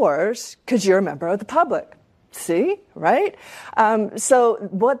is yours because you're a member of the public. See, right? So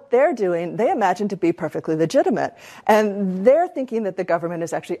what they're doing, they imagine to be perfectly legitimate. And they're thinking that the government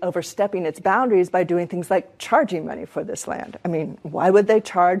is actually overstepping its boundaries by doing things like charging money for this land. I mean, why would they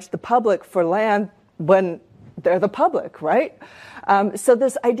charge the public for land when they're the public, right? So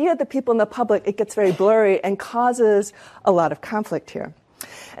this idea of the people in the public, it gets very blurry and causes a lot of conflict here.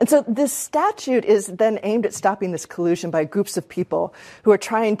 And so this statute is then aimed at stopping this collusion by groups of people who are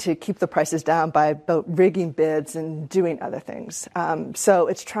trying to keep the prices down by rigging bids and doing other things. So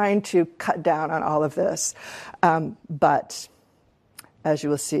it's trying to cut down on all of this. But as you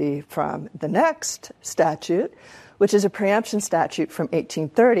will see from the next statute, which is a preemption statute from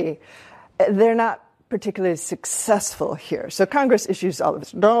 1830, they're not particularly successful here. So Congress issues all of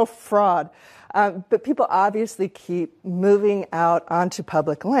this, no fraud. But people obviously keep moving out onto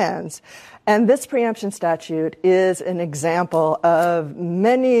public lands. And this preemption statute is an example of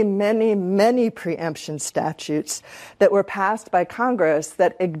many, many, many preemption statutes that were passed by Congress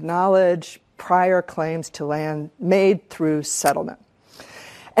that acknowledge prior claims to land made through settlement.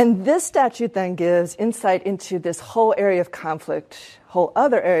 And this statute then gives insight into this whole area of conflict, whole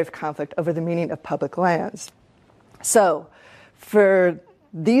other area of conflict over the meaning of public lands. So for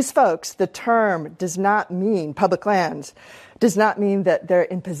these folks, the term does not mean, public lands, does not mean that they're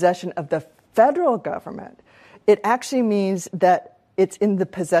in possession of the federal government. It actually means that it's in the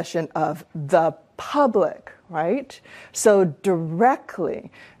possession of the public, right? So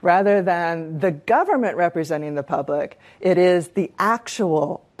directly, rather than the government representing the public, it is the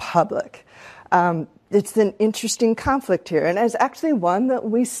actual public. It's an interesting conflict here, and it's actually one that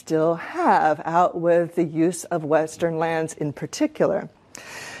we still have out with the use of Western lands in particular.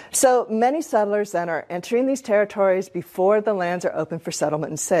 So many settlers then are entering these territories before the lands are open for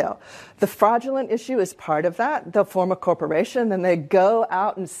settlement and sale. The fraudulent issue is part of that. They'll form a corporation, then they go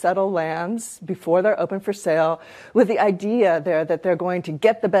out and settle lands before they're open for sale with the idea there that they're going to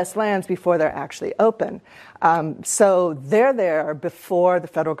get the best lands before they're actually open. So they're there before the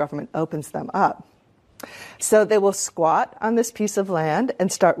federal government opens them up. So they will squat on this piece of land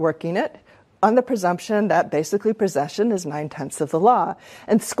and start working it, on the presumption that basically possession is 9/10 of the law.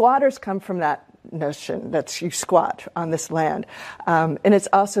 And squatters come from that notion that you squat on this land. And it's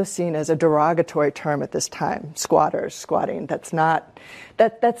also seen as a derogatory term at this time, squatters, squatting. That's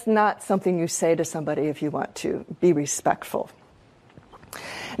not something you say to somebody if you want to be respectful.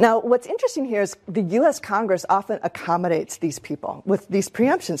 Now, what's interesting here is the U.S. Congress often accommodates these people with these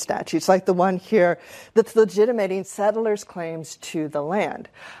preemption statutes, like the one here that's legitimating settlers' claims to the land.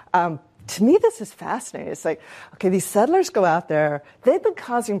 To me, this is fascinating. It's like, okay, these settlers go out there. They've been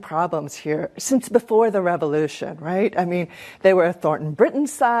causing problems here since before the Revolution, right? I mean, they were Thornton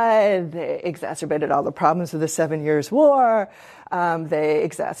Britton's side. They exacerbated all the problems of the 7 Years' War. They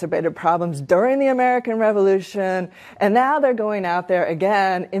exacerbated problems during the American Revolution. And now they're going out there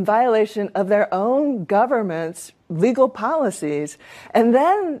again in violation of their own government's legal policies. And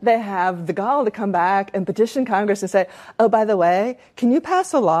then they have the gall to come back and petition Congress and say, oh, by the way, can you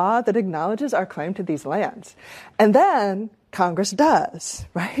pass a law that acknowledges our claim to these lands? And then Congress does,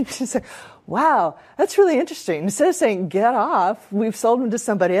 right? It's like, wow, that's really interesting. Instead of saying, get off, we've sold them to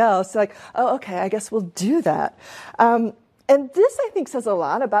somebody else, like, oh, okay, I guess we'll do that. And this, I think, says a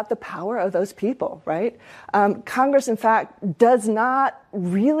lot about the power of those people, right? Congress, in fact, does not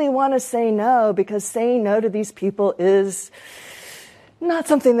really want to say no, because saying no to these people is not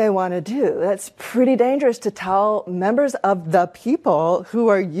something they want to do. That's pretty dangerous to tell members of the people who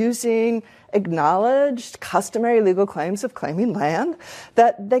are using acknowledged customary legal claims of claiming land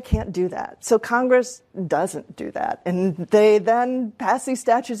that they can't do that. So Congress doesn't do that. And they then pass these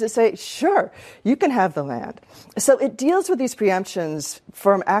statutes that say, sure, you can have the land. So it deals with these preemptions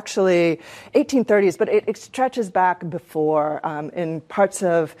from actually 1830s, but it stretches back before in parts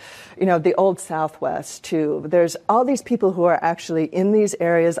of, the Old Southwest too. There's all these people who are actually in these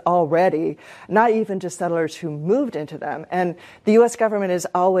areas already, not even just settlers who moved into them. And the U.S. government is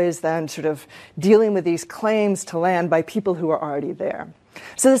always then sort of dealing with these claims to land by people who are already there.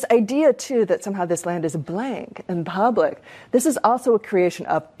 So this idea, too, that somehow this land is blank and public, this is also a creation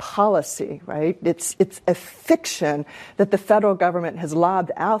of policy, right? It's a fiction that the federal government has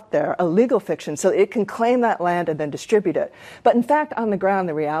lobbed out there, a legal fiction, so it can claim that land and then distribute it. But in fact, on the ground,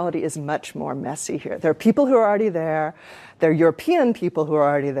 the reality is much more messy here. There are people who are already there. There are European people who are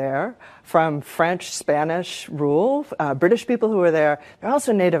already there from French, Spanish rule, British people who are there. There are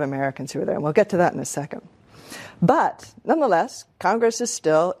also Native Americans who are there, and we'll get to that in a second. But nonetheless, Congress is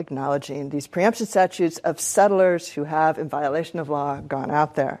still acknowledging these preemption statutes of settlers who have, in violation of law, gone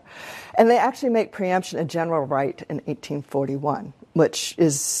out there. And they actually make preemption a general right in 1841, which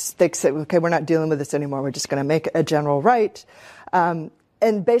is, they say, okay, we're not dealing with this anymore. We're just going to make it a general right. And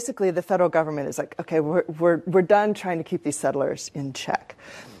basically, the federal government is like, okay, we're done trying to keep these settlers in check.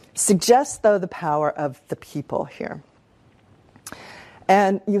 Suggests, though, the power of the people here.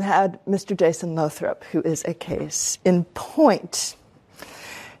 And you had Mr. Jason Lothrop, who is a case in point.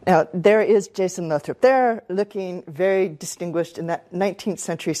 Now, there is Jason Lothrop there, looking very distinguished in that 19th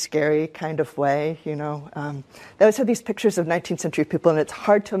century scary kind of way, They always have these pictures of 19th century people, and it's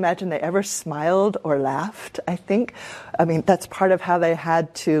hard to imagine they ever smiled or laughed, I think. I mean, that's part of how they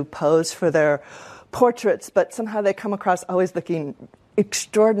had to pose for their portraits, but somehow they come across always looking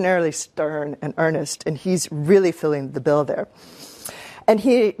extraordinarily stern and earnest, and he's really filling the bill there. And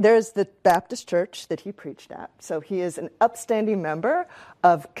there's the Baptist church that he preached at. So he is an upstanding member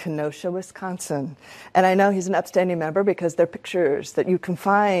of Kenosha, Wisconsin. And I know he's an upstanding member because there are pictures that you can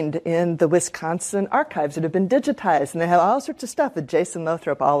find in the Wisconsin archives that have been digitized. And they have all sorts of stuff with Jason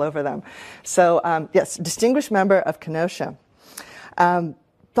Lothrop all over them. So, yes, distinguished member of Kenosha.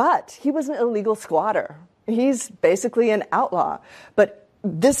 But he was an illegal squatter. He's basically an outlaw. But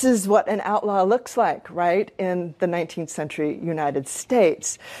this is what an outlaw looks like, right, in the 19th century United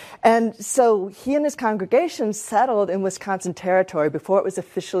States. And so he and his congregation settled in Wisconsin territory before it was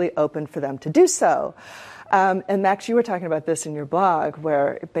officially open for them to do so. And Max, you were talking about this in your blog,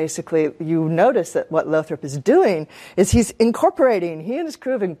 where basically you notice that what Lothrop is doing is he and his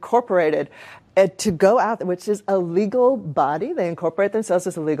crew have incorporated to go out, which is a legal body. They incorporate themselves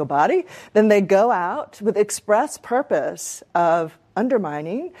as a legal body. Then they go out with express purpose of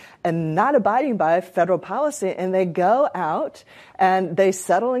undermining and not abiding by federal policy, and they go out and they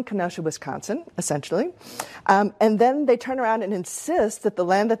settle in Kenosha, Wisconsin, essentially. And then they turn around and insist that the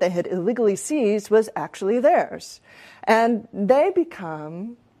land that they had illegally seized was actually theirs. And they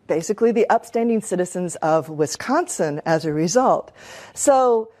become basically the upstanding citizens of Wisconsin as a result.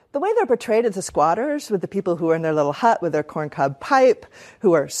 So the way they're portrayed as the squatters, with the people who are in their little hut with their corncob pipe,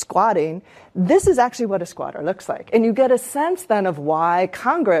 who are squatting, this is actually what a squatter looks like. And you get a sense then of why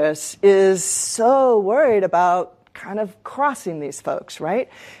Congress is so worried about kind of crossing these folks, right?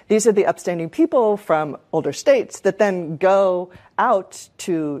 These are the upstanding people from older states that then go out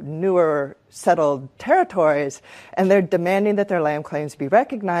to newer settled territories, and they're demanding that their land claims be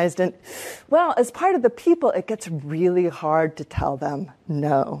recognized. And, well, as part of the people, it gets really hard to tell them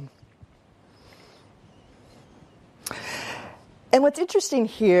no. And what's interesting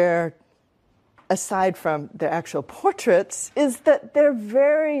here, aside from their actual portraits, is that they're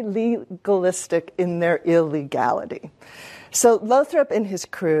very legalistic in their illegality. So Lothrop and his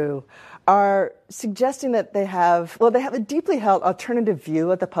crew are suggesting that they have a deeply held alternative view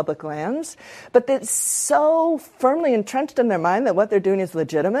of the public lands, but it's so firmly entrenched in their mind that what they're doing is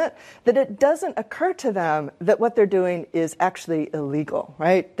legitimate that it doesn't occur to them that what they're doing is actually illegal,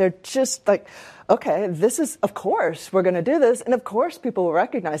 right? They're just like, okay, this is, of course, we're going to do this, and of course people will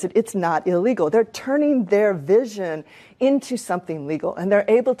recognize it. It's not illegal. They're turning their vision into something legal, and they're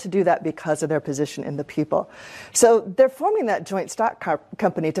able to do that because of their position in the people. So they're forming that joint stock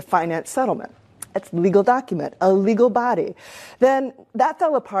company to finance settlement. It's a legal document, a legal body. Then that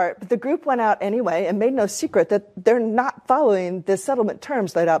fell apart, but the group went out anyway and made no secret that they're not following the settlement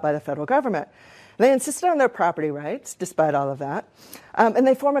terms laid out by the federal government. They insisted on their property rights, despite all of that. And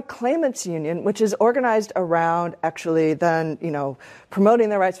they form a claimants union, which is organized around actually then, promoting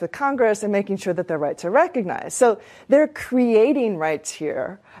their rights with Congress and making sure that their rights are recognized. So they're creating rights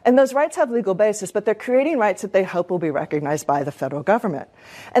here. And those rights have legal basis, but they're creating rights that they hope will be recognized by the federal government.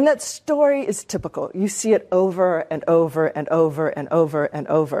 And that story is typical. You see it over and over and over and over and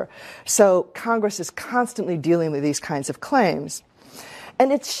over. So Congress is constantly dealing with these kinds of claims.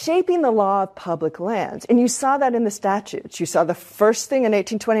 And it's shaping the law of public lands. And you saw that in the statutes. You saw the first thing in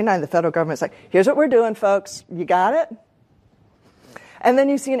 1829, the federal government's like, here's what we're doing, folks. You got it? And then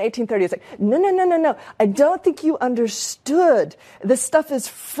you see in 1830, it's like, no. I don't think you understood. This stuff is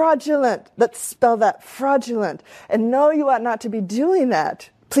fraudulent. Let's spell that, fraudulent. And no, you ought not to be doing that.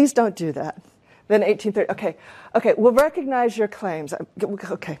 Please don't do that. Then 1830, okay, we'll recognize your claims.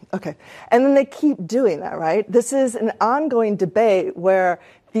 Okay. And then they keep doing that, right? This is an ongoing debate where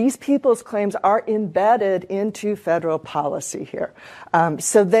these people's claims are embedded into federal policy here.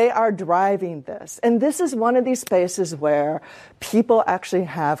 So they are driving this. And this is one of these spaces where people actually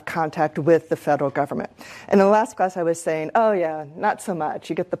have contact with the federal government. In the last class, I was saying, oh, yeah, not so much.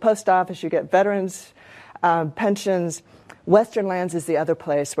 You get the post office, you get veterans, pensions. Western lands is the other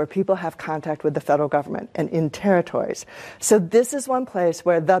place where people have contact with the federal government and in territories. So this is one place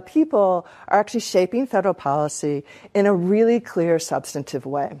where the people are actually shaping federal policy in a really clear, substantive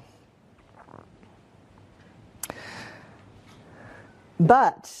way.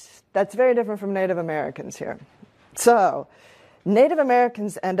 But that's very different from Native Americans here. So Native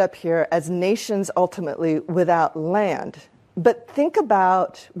Americans end up here as nations ultimately without land. But think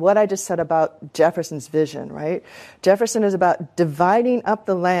about what I just said about Jefferson's vision, right? Jefferson is about dividing up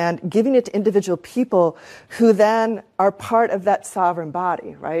the land, giving it to individual people who then are part of that sovereign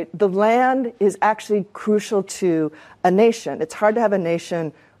body, right? The land is actually crucial to a nation. It's hard to have a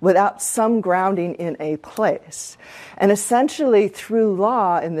nation without some grounding in a place. And essentially, through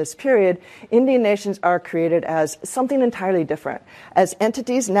law in this period, Indian nations are created as something entirely different, as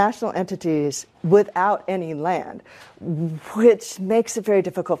entities, national entities, without any land, which makes it very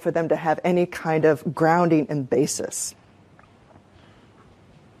difficult for them to have any kind of grounding and basis.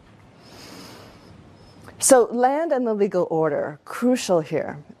 So land and the legal order, crucial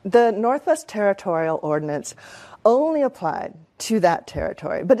here. The Northwest Territorial Ordinance only applied to that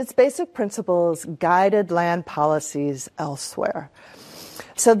territory, but its basic principles guided land policies elsewhere.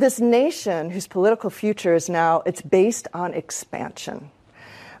 So this nation, whose political future is now, it's based on expansion.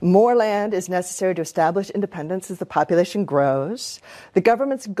 More land is necessary to establish independence as the population grows. The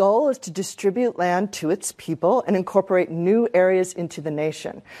government's goal is to distribute land to its people and incorporate new areas into the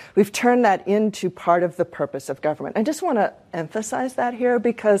nation. We've turned that into part of the purpose of government. I just want to emphasize that here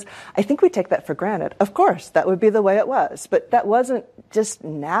because I think we take that for granted. Of course, that would be the way it was, but that wasn't just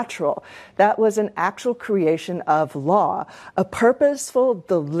natural. That was an actual creation of law, a purposeful,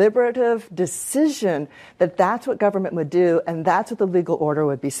 deliberative decision that that's what government would do and that's what the legal order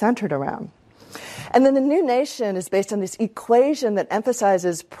would be centered around. And then the new nation is based on this equation that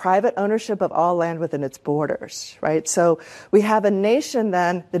emphasizes private ownership of all land within its borders, right? So we have a nation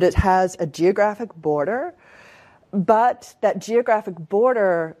then that it has a geographic border, but that geographic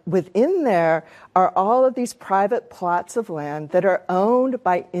border within there are all of these private plots of land that are owned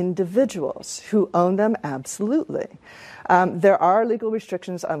by individuals who own them absolutely. There are legal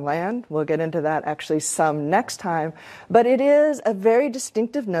restrictions on land. We'll get into that actually some next time. But it is a very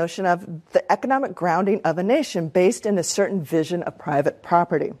distinctive notion of the economic grounding of a nation based in a certain vision of private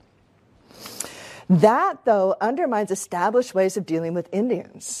property. That, though, undermines established ways of dealing with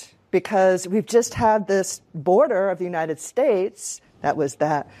Indians, because we've just had this border of the United States. That was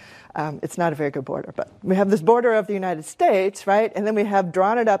that. It's not a very good border, but we have this border of the United States, right? And then we have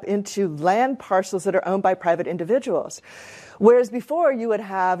drawn it up into land parcels that are owned by private individuals. Whereas before you would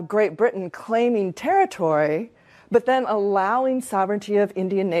have Great Britain claiming territory, but then allowing sovereignty of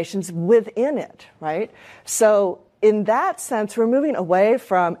Indian nations within it, right? So in that sense, we're moving away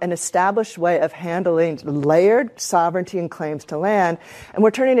from an established way of handling layered sovereignty and claims to land, and we're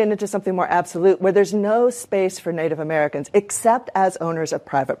turning it into something more absolute, where there's no space for Native Americans except as owners of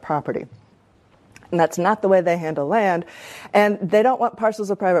private property. And that's not the way they handle land. And they don't want parcels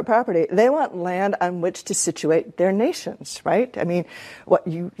of private property. They want land on which to situate their nations, right? I mean,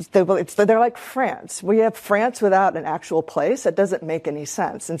 they're like France. We have France without an actual place. That doesn't make any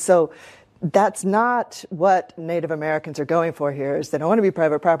sense. And so that's not what Native Americans are going for here, is they don't want to be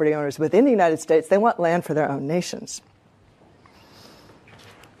private property owners within the United States. They want land for their own nations.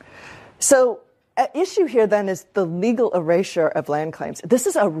 So at issue here then is the legal erasure of land claims. This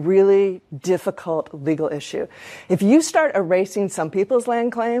is a really difficult legal issue. If you start erasing some people's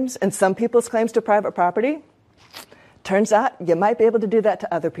land claims and some people's claims to private property, turns out you might be able to do that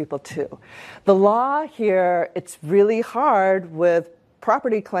to other people too. The law here, it's really hard with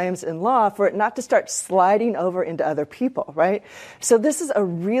property claims in law for it not to start sliding over into other people, right? So this is a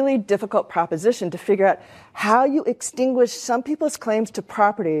really difficult proposition to figure out how you extinguish some people's claims to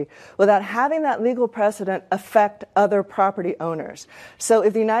property without having that legal precedent affect other property owners. So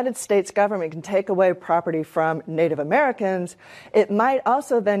if the United States government can take away property from Native Americans, it might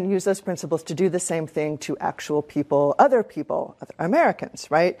also then use those principles to do the same thing to actual people, other Americans,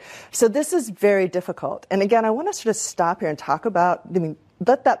 right? So this is very difficult. And again, I want us to just stop here and talk about,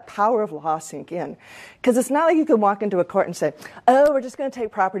 let that power of law sink in. Because it's not like you can walk into a court and say, oh, we're just going to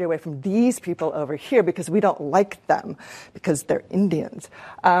take property away from these people over here because we don't like them, because they're Indians.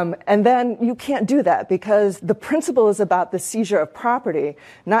 And then you can't do that, because the principle is about the seizure of property,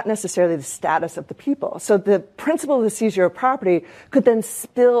 not necessarily the status of the people. So the principle of the seizure of property could then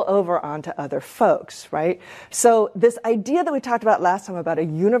spill over onto other folks, right? So this idea that we talked about last time about a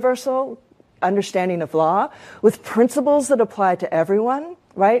universal understanding of law with principles that apply to everyone,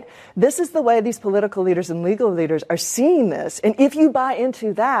 right? This is the way these political leaders and legal leaders are seeing this. And if you buy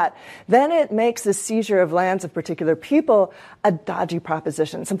into that, then it makes the seizure of lands of particular people a dodgy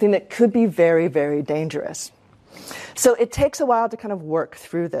proposition, something that could be very, very dangerous. So it takes a while to kind of work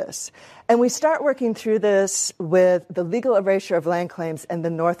through this. And we start working through this with the legal erasure of land claims and the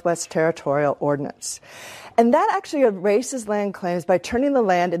Northwest Territorial Ordinance. And that actually erases land claims by turning the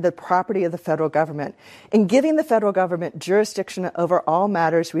land into the property of the federal government and giving the federal government jurisdiction over all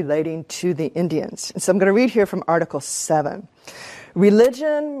matters relating to the Indians. And so I'm going to read here from Article 7.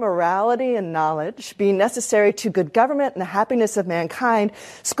 Religion, morality, and knowledge being necessary to good government and the happiness of mankind,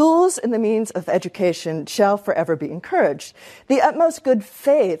 schools and the means of education shall forever be encouraged. The utmost good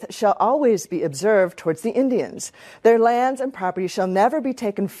faith shall always be observed towards the Indians. Their lands and property shall never be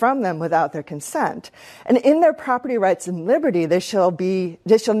taken from them without their consent. And in their property rights and liberty they shall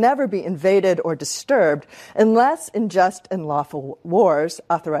never be invaded or disturbed unless in just and lawful wars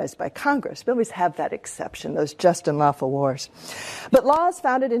authorized by Congress. We always have that exception, those just and lawful wars. But laws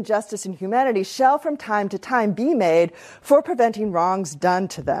founded in justice and humanity shall from time to time be made for preventing wrongs done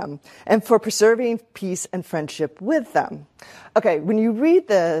to them and for preserving peace and friendship with them. Okay, when you read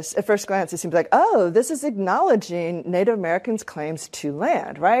this, at first glance, it seems like, oh, this is acknowledging Native Americans' claims to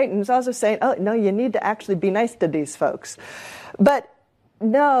land, right? And it's also saying, oh, no, you need to actually be nice to these folks. But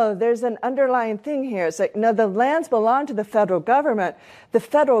no, there's an underlying thing here. It's like, no, the lands belong to the federal government. The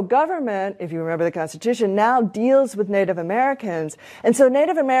federal government, if you remember the Constitution, now deals with Native Americans. And so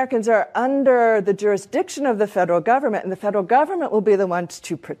Native Americans are under the jurisdiction of the federal government, and the federal government will be the ones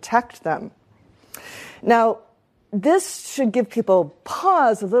to protect them. Now, this should give people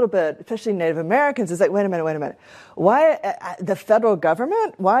pause a little bit, especially Native Americans. It's like, wait a minute. Why the federal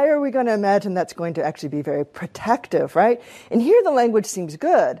government? Why are we going to imagine that's going to actually be very protective, right? And here the language seems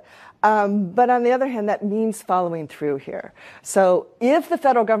good. But on the other hand, that means following through here. So if the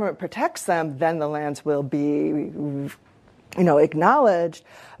federal government protects them, then the lands will be acknowledged.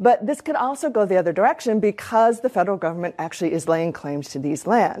 But this could also go the other direction because the federal government actually is laying claims to these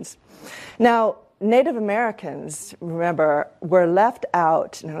lands. Now, Native Americans, remember, were left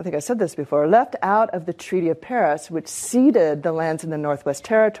out, and I don't think I said this before, left out of the Treaty of Paris, which ceded the lands in the Northwest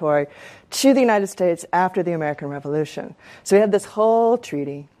Territory to the United States after the American Revolution. So we had this whole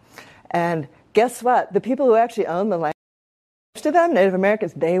treaty. And guess what? The people who actually owned the land, most of them, Native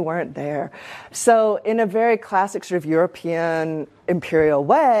Americans, they weren't there. So in a very classic sort of European imperial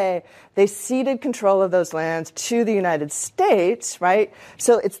way, they ceded control of those lands to the United States, right?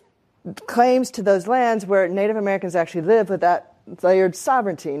 So it's claims to those lands where Native Americans actually live with that layered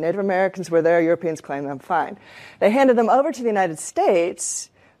sovereignty. Native Americans were there, Europeans claim them, fine. They handed them over to the United States.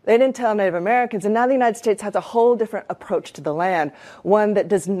 They didn't tell Native Americans, and now the United States has a whole different approach to the land, one that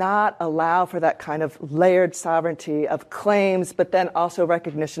does not allow for that kind of layered sovereignty of claims, but then also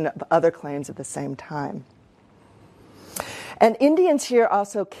recognition of other claims at the same time. And Indians here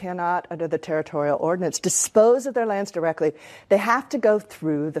also cannot, under the territorial ordinance, dispose of their lands directly. They have to go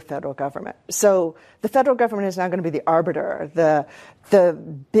through the federal government. So the federal government is now going to be the arbiter, the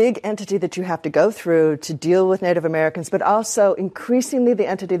big entity that you have to go through to deal with Native Americans, but also increasingly the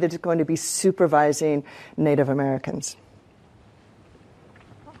entity that is going to be supervising Native Americans.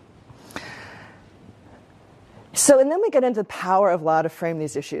 So, and then we get into the power of law to frame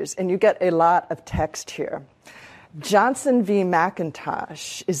these issues, and you get a lot of text here. Johnson v.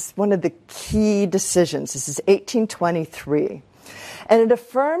 McIntosh is one of the key decisions. This is 1823. And it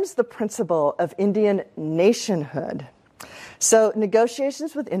affirms the principle of Indian nationhood. So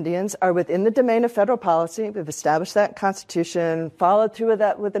negotiations with Indians are within the domain of federal policy. We've established that in the Constitution, followed through with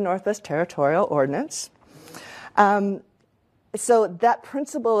that with the Northwest Territorial Ordinance. So that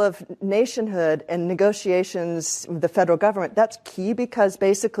principle of nationhood and negotiations with the federal government, that's key because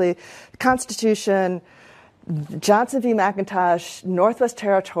basically the Constitution, Johnson v. McIntosh, Northwest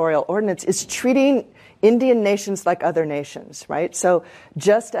Territorial Ordinance is treating Indian nations like other nations, right? So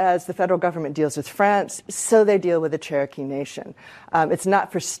just as the federal government deals with France, so they deal with the Cherokee Nation. It's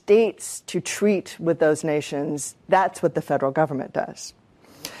not for states to treat with those nations. That's what the federal government does.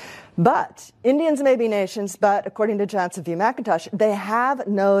 But Indians may be nations, but according to Johnson v. McIntosh, they have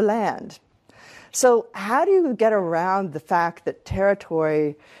no land. So how do you get around the fact that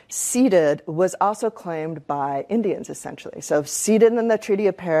territory ceded was also claimed by Indians, essentially? So ceded in the Treaty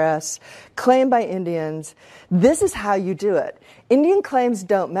of Paris, claimed by Indians. This is how you do it. Indian claims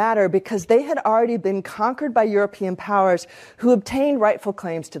don't matter because they had already been conquered by European powers who obtained rightful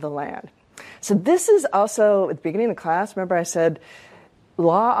claims to the land. So this is also, at the beginning of the class, remember I said,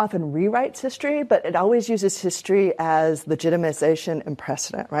 law often rewrites history, but it always uses history as legitimization and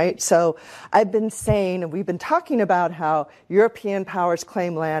precedent, right? So I've been saying, and we've been talking about how European powers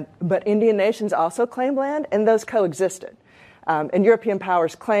claim land, but Indian nations also claim land, and those coexisted. And European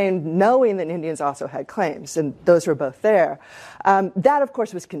powers claimed knowing that Indians also had claims, and those were both there. That, of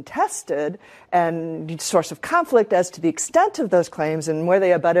course, was contested and a source of conflict as to the extent of those claims and where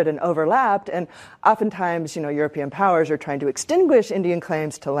they abutted and overlapped. And oftentimes, European powers are trying to extinguish Indian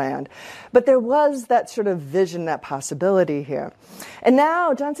claims to land. But there was that sort of vision, that possibility here. And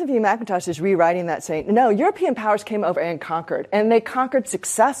now Johnson v. McIntosh is rewriting that, saying, no, European powers came over and conquered, and they conquered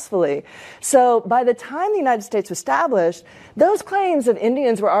successfully. So by the time the United States was established, those claims of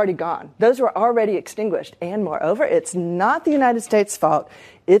Indians were already gone. Those were already extinguished. And moreover, it's not the United States' fault.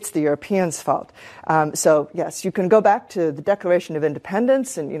 It's the Europeans' fault. So, yes, you can go back to the Declaration of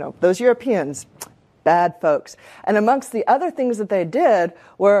Independence and, those Europeans, bad folks. And amongst the other things that they did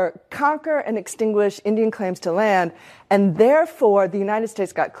were conquer and extinguish Indian claims to land, and therefore the United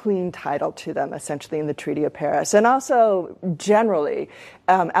States got clean title to them, essentially, in the Treaty of Paris. And also, generally,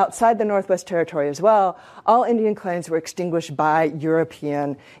 outside the Northwest Territory as well, all Indian claims were extinguished by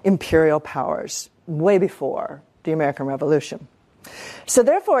European imperial powers way before the American Revolution. So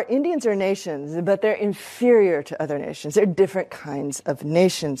therefore, Indians are nations, but they're inferior to other nations. They're different kinds of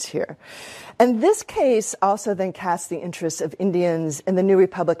nations here. And this case also then casts the interests of Indians in the new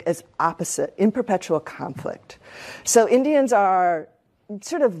republic as opposite, in perpetual conflict. So Indians are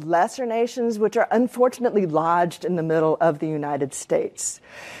sort of lesser nations which are unfortunately lodged in the middle of the United States.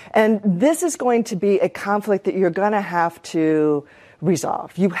 And this is going to be a conflict that you're going to have to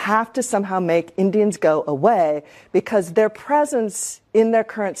resolve. You have to somehow make Indians go away because their presence in their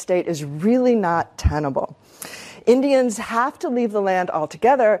current state is really not tenable. Indians have to leave the land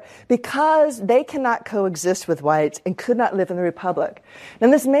altogether because they cannot coexist with whites and could not live in the Republic.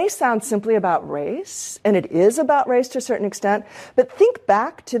 Now, this may sound simply about race, and it is about race to a certain extent, but think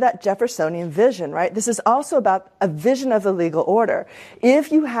back to that Jeffersonian vision, right? This is also about a vision of the legal order.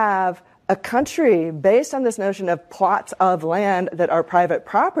 If you have a country based on this notion of plots of land that are private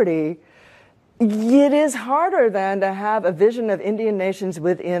property, it is harder then to have a vision of Indian nations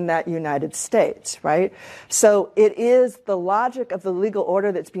within that United States, right? So it is the logic of the legal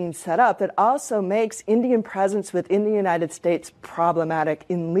order that's being set up that also makes Indian presence within the United States problematic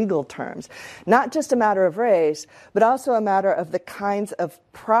in legal terms. Not just a matter of race, but also a matter of the kinds of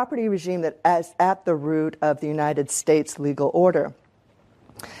property regime that is at the root of the United States legal order.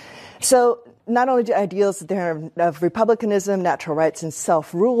 So not only do ideals of republicanism, natural rights, and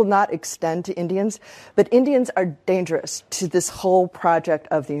self-rule not extend to Indians, but Indians are dangerous to this whole project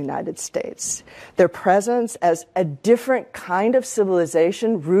of the United States. Their presence as a different kind of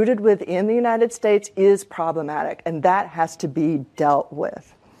civilization rooted within the United States is problematic, and that has to be dealt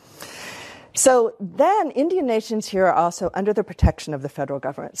with. So then Indian nations here are also under the protection of the federal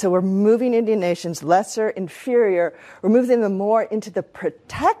government. So we're moving Indian nations lesser, inferior, we're moving them more into the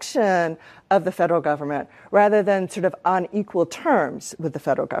protection of the federal government rather than sort of on equal terms with the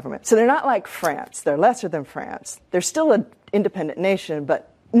federal government. So they're not like France. They're lesser than France. They're still an independent nation,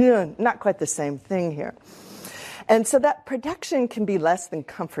 but not quite the same thing here. And so that protection can be less than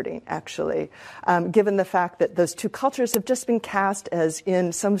comforting, actually, given the fact that those two cultures have just been cast as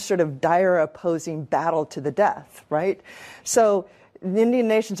in some sort of dire opposing battle to the death, right? So the Indian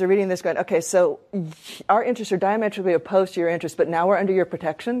nations are reading this going, okay, so our interests are diametrically opposed to your interests, but now we're under your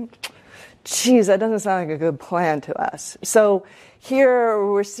protection? Geez, that doesn't sound like a good plan to us. So here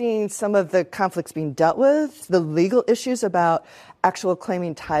we're seeing some of the conflicts being dealt with, the legal issues about actual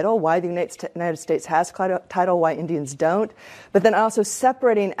claiming title, why the United States has title, why Indians don't, but then also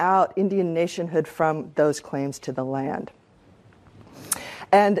separating out Indian nationhood from those claims to the land.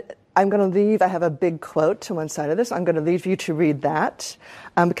 And I'm going to leave, I have a big quote to one side of this. I'm going to leave you to read that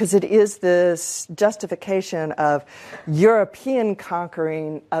because it is this justification of European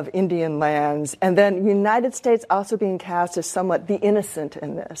conquering of Indian lands and then United States also being cast as somewhat the innocent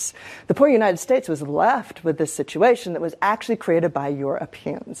in this. The poor United States was left with this situation that was actually created by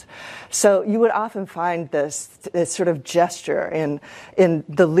Europeans. So you would often find this sort of gesture in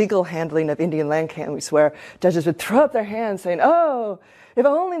the legal handling of Indian land claims where judges would throw up their hands saying, oh, if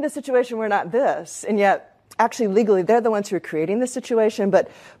only the situation were not this, and yet actually legally they're the ones who are creating the situation,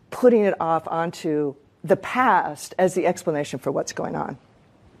 but putting it off onto the past as the explanation for what's going on.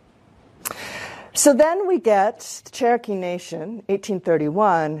 So then we get the Cherokee Nation,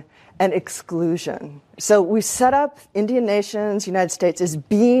 1831, and exclusion. So we set up Indian nations, United States, as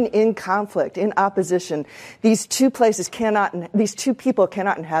being in conflict, in opposition. These two people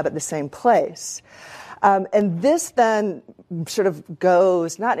cannot inhabit the same place. And this then sort of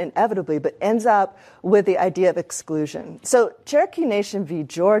goes, not inevitably, but ends up with the idea of exclusion. So Cherokee Nation v.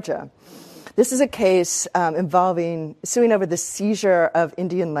 Georgia, this is a case involving suing over the seizure of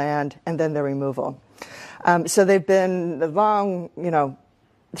Indian land and then their removal. So they've been a long,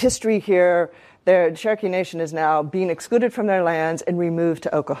 history here. The Cherokee Nation is now being excluded from their lands and removed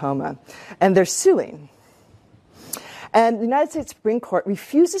to Oklahoma. And they're suing. And the United States Supreme Court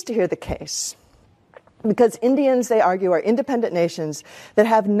refuses to hear the case. Because Indians, they argue, are independent nations that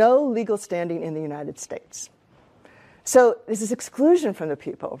have no legal standing in the United States. So this is exclusion from the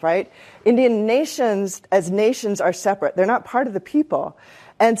people, right? Indian nations as nations are separate. They're not part of the people.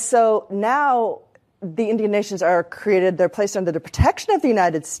 And so now the Indian nations are created, they're placed under the protection of the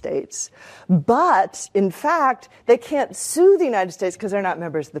United States, but in fact, they can't sue the United States because they're not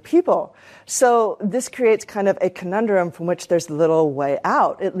members of the people. So this creates kind of a conundrum from which there's little way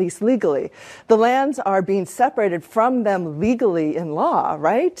out, at least legally. The lands are being separated from them legally in law,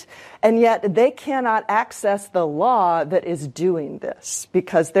 right? And yet they cannot access the law that is doing this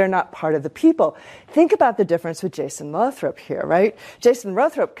because they're not part of the people. Think about the difference with Jason Lothrop here, right? Jason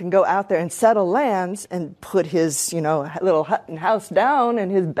Lothrop can go out there and settle lands and put his, little hut and house down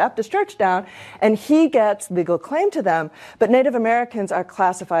and his Baptist church down, and he gets legal claim to them. But Native Americans are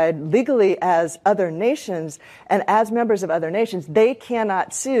classified legally as other nations, and as members of other nations, they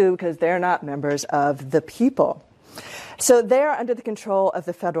cannot sue because they're not members of the people. So they are under the control of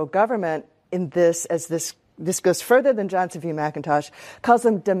the federal government in this, as this goes further than Johnson v. McIntosh, calls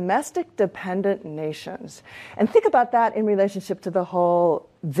them domestic dependent nations. And think about that in relationship to the whole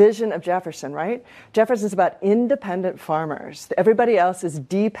vision of Jefferson, right? Jefferson's about independent farmers. Everybody else is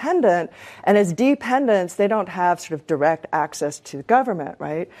dependent, and as dependents, they don't have sort of direct access to the government,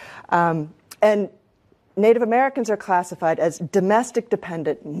 right? And Native Americans are classified as domestic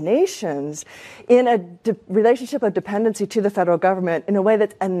dependent nations in a relationship of dependency to the federal government in a way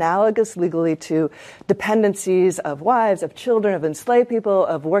that's analogous legally to dependencies of wives, of children, of enslaved people,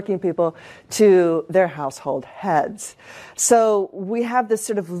 of working people to their household heads. So we have this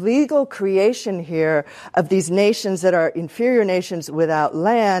sort of legal creation here of these nations that are inferior nations without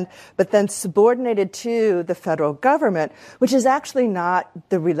land, but then subordinated to the federal government, which is actually not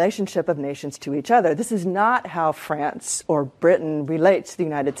the relationship of nations to each other. This is not how France or Britain relates to the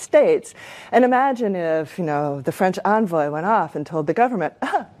United States. And imagine if, the French envoy went off and told the government,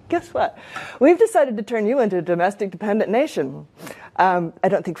 guess what? We've decided to turn you into a domestic dependent nation. I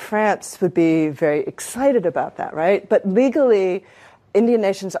don't think France would be very excited about that, right? But legally, Indian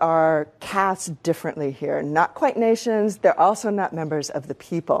nations are cast differently here. Not quite nations. They're also not members of the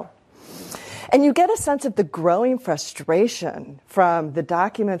people. And you get a sense of the growing frustration from the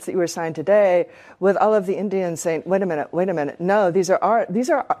documents that you were signed today with all of the Indians saying, wait a minute, no, this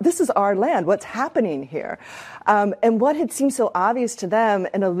is our land. What's happening here? And what had seemed so obvious to them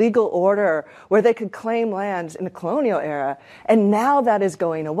in a legal order where they could claim lands in the colonial era, and now that is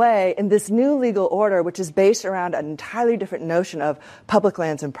going away in this new legal order, which is based around an entirely different notion of public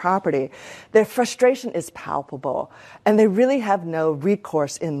lands and property. Their frustration is palpable, and they really have no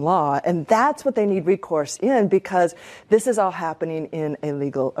recourse in law, and that's what they need recourse in, because this is all happening in a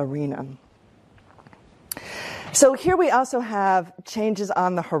legal arena. So here we also have changes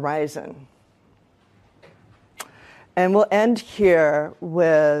on the horizon. And we'll end here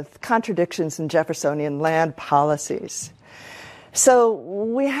with contradictions in Jeffersonian land policies. So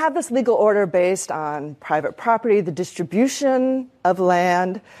we have this legal order based on private property, the distribution of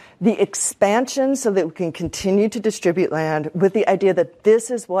land, the expansion so that we can continue to distribute land with the idea that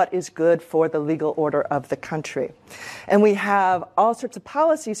this is what is good for the legal order of the country. And we have all sorts of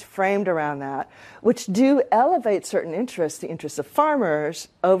policies framed around that, which do elevate certain interests, the interests of farmers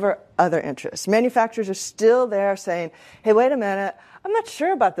over other interests. Manufacturers are still there saying, hey, wait a minute, I'm not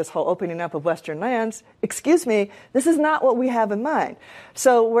sure about this whole opening up of Western lands. Excuse me, this is not what we have in mind.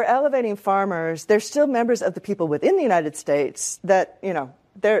 So we're elevating farmers. They're still members of the people within the United States that,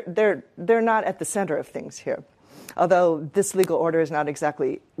 they're not at the center of things here. Although this legal order is not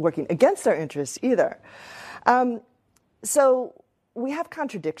exactly working against their interests either. So we have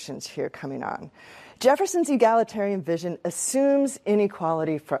contradictions here coming on. Jefferson's egalitarian vision assumes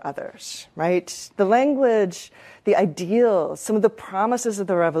inequality for others, right? The language, the ideals, some of the promises of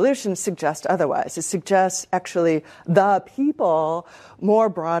the revolution suggest otherwise. It suggests actually the people more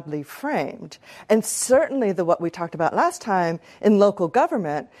broadly framed. And certainly what we talked about last time in local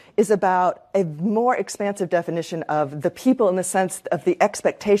government is about a more expansive definition of the people in the sense of the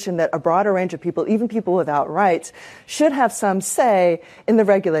expectation that a broader range of people, even people without rights, should have some say in the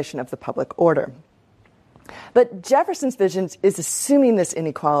regulation of the public order. But Jefferson's vision is assuming this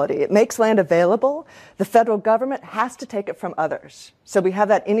inequality. It makes land available. The federal government has to take it from others. So we have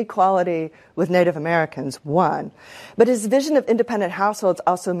that inequality with Native Americans, one. But his vision of independent households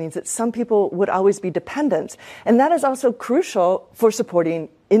also means that some people would always be dependents. And that is also crucial for supporting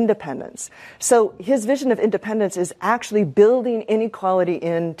independence. So his vision of independence is actually building inequality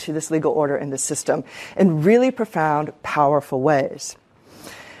into this legal order and the system in really profound, powerful ways.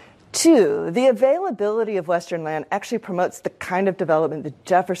 Two, the availability of Western land actually promotes the kind of development that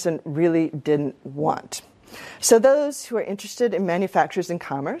Jefferson really didn't want. So those who are interested in manufactures and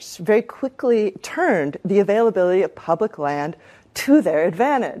commerce very quickly turned the availability of public land to their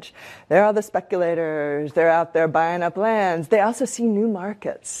advantage. There are the speculators. They're out there buying up lands. They also see new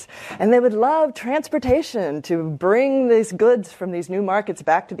markets. And they would love transportation to bring these goods from these new markets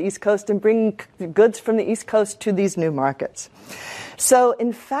back to the East Coast and bring goods from the East Coast to these new markets. So,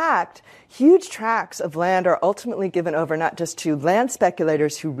 in fact, huge tracts of land are ultimately given over not just to land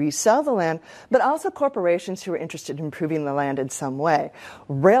speculators who resell the land, but also corporations who are interested in improving the land in some way.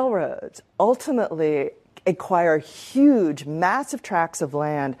 Railroads ultimately acquire huge, massive tracts of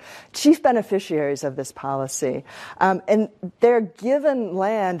land, chief beneficiaries of this policy. And they're given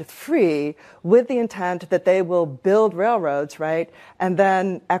land free with the intent that they will build railroads, right? And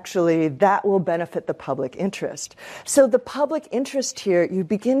then actually that will benefit the public interest. So the public interest here, you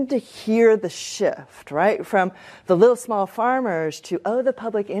begin to hear the shift, right? From the little small farmers to, the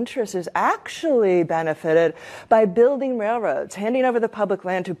public interest is actually benefited by building railroads, handing over the public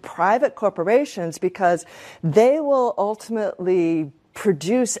land to private corporations because they will ultimately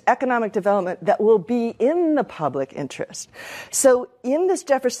produce economic development that will be in the public interest. So in this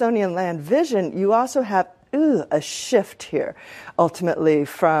Jeffersonian land vision, you also have a shift here, ultimately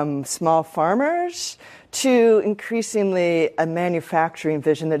from small farmers to increasingly a manufacturing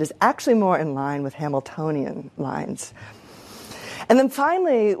vision that is actually more in line with Hamiltonian lines. And then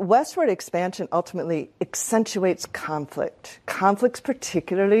finally, westward expansion ultimately accentuates conflicts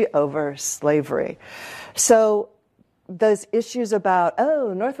particularly over slavery. So those issues about,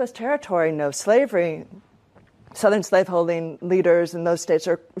 Northwest Territory, no slavery, Southern slaveholding leaders in those states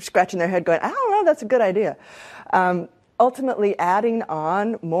are scratching their head going, I don't know, that's a good idea. Ultimately, adding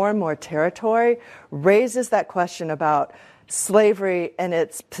on more and more territory raises that question about slavery and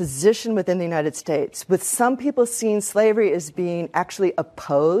its position within the United States, with some people seeing slavery as being actually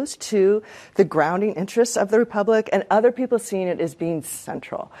opposed to the grounding interests of the Republic, and other people seeing it as being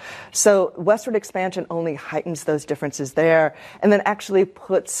central. So westward expansion only heightens those differences there, and then actually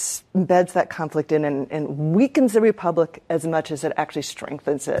embeds that conflict in and weakens the Republic as much as it actually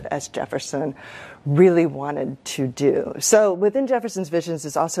strengthens it, as Jefferson really wanted to do. So within Jefferson's visions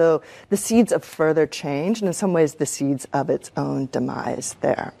is also the seeds of further change, and in some ways the seeds of its own demise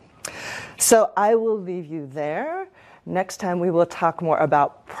there. So I will leave you there. Next time we will talk more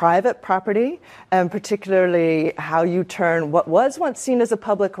about private property, and particularly how you turn what was once seen as a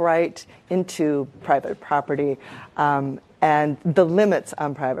public right into private property, and the limits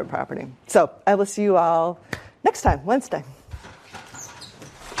on private property. So I will see you all next time, Wednesday.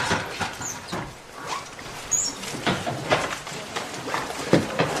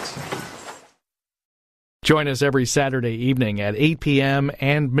 Join us every Saturday evening at 8 p.m.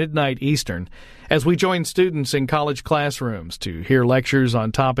 and midnight Eastern as we join students in college classrooms to hear lectures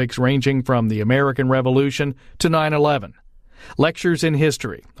on topics ranging from the American Revolution to 9/11. Lectures in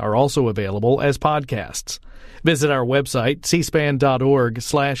history are also available as podcasts. Visit our website,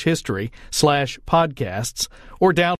 cspan.org/history/podcasts, or download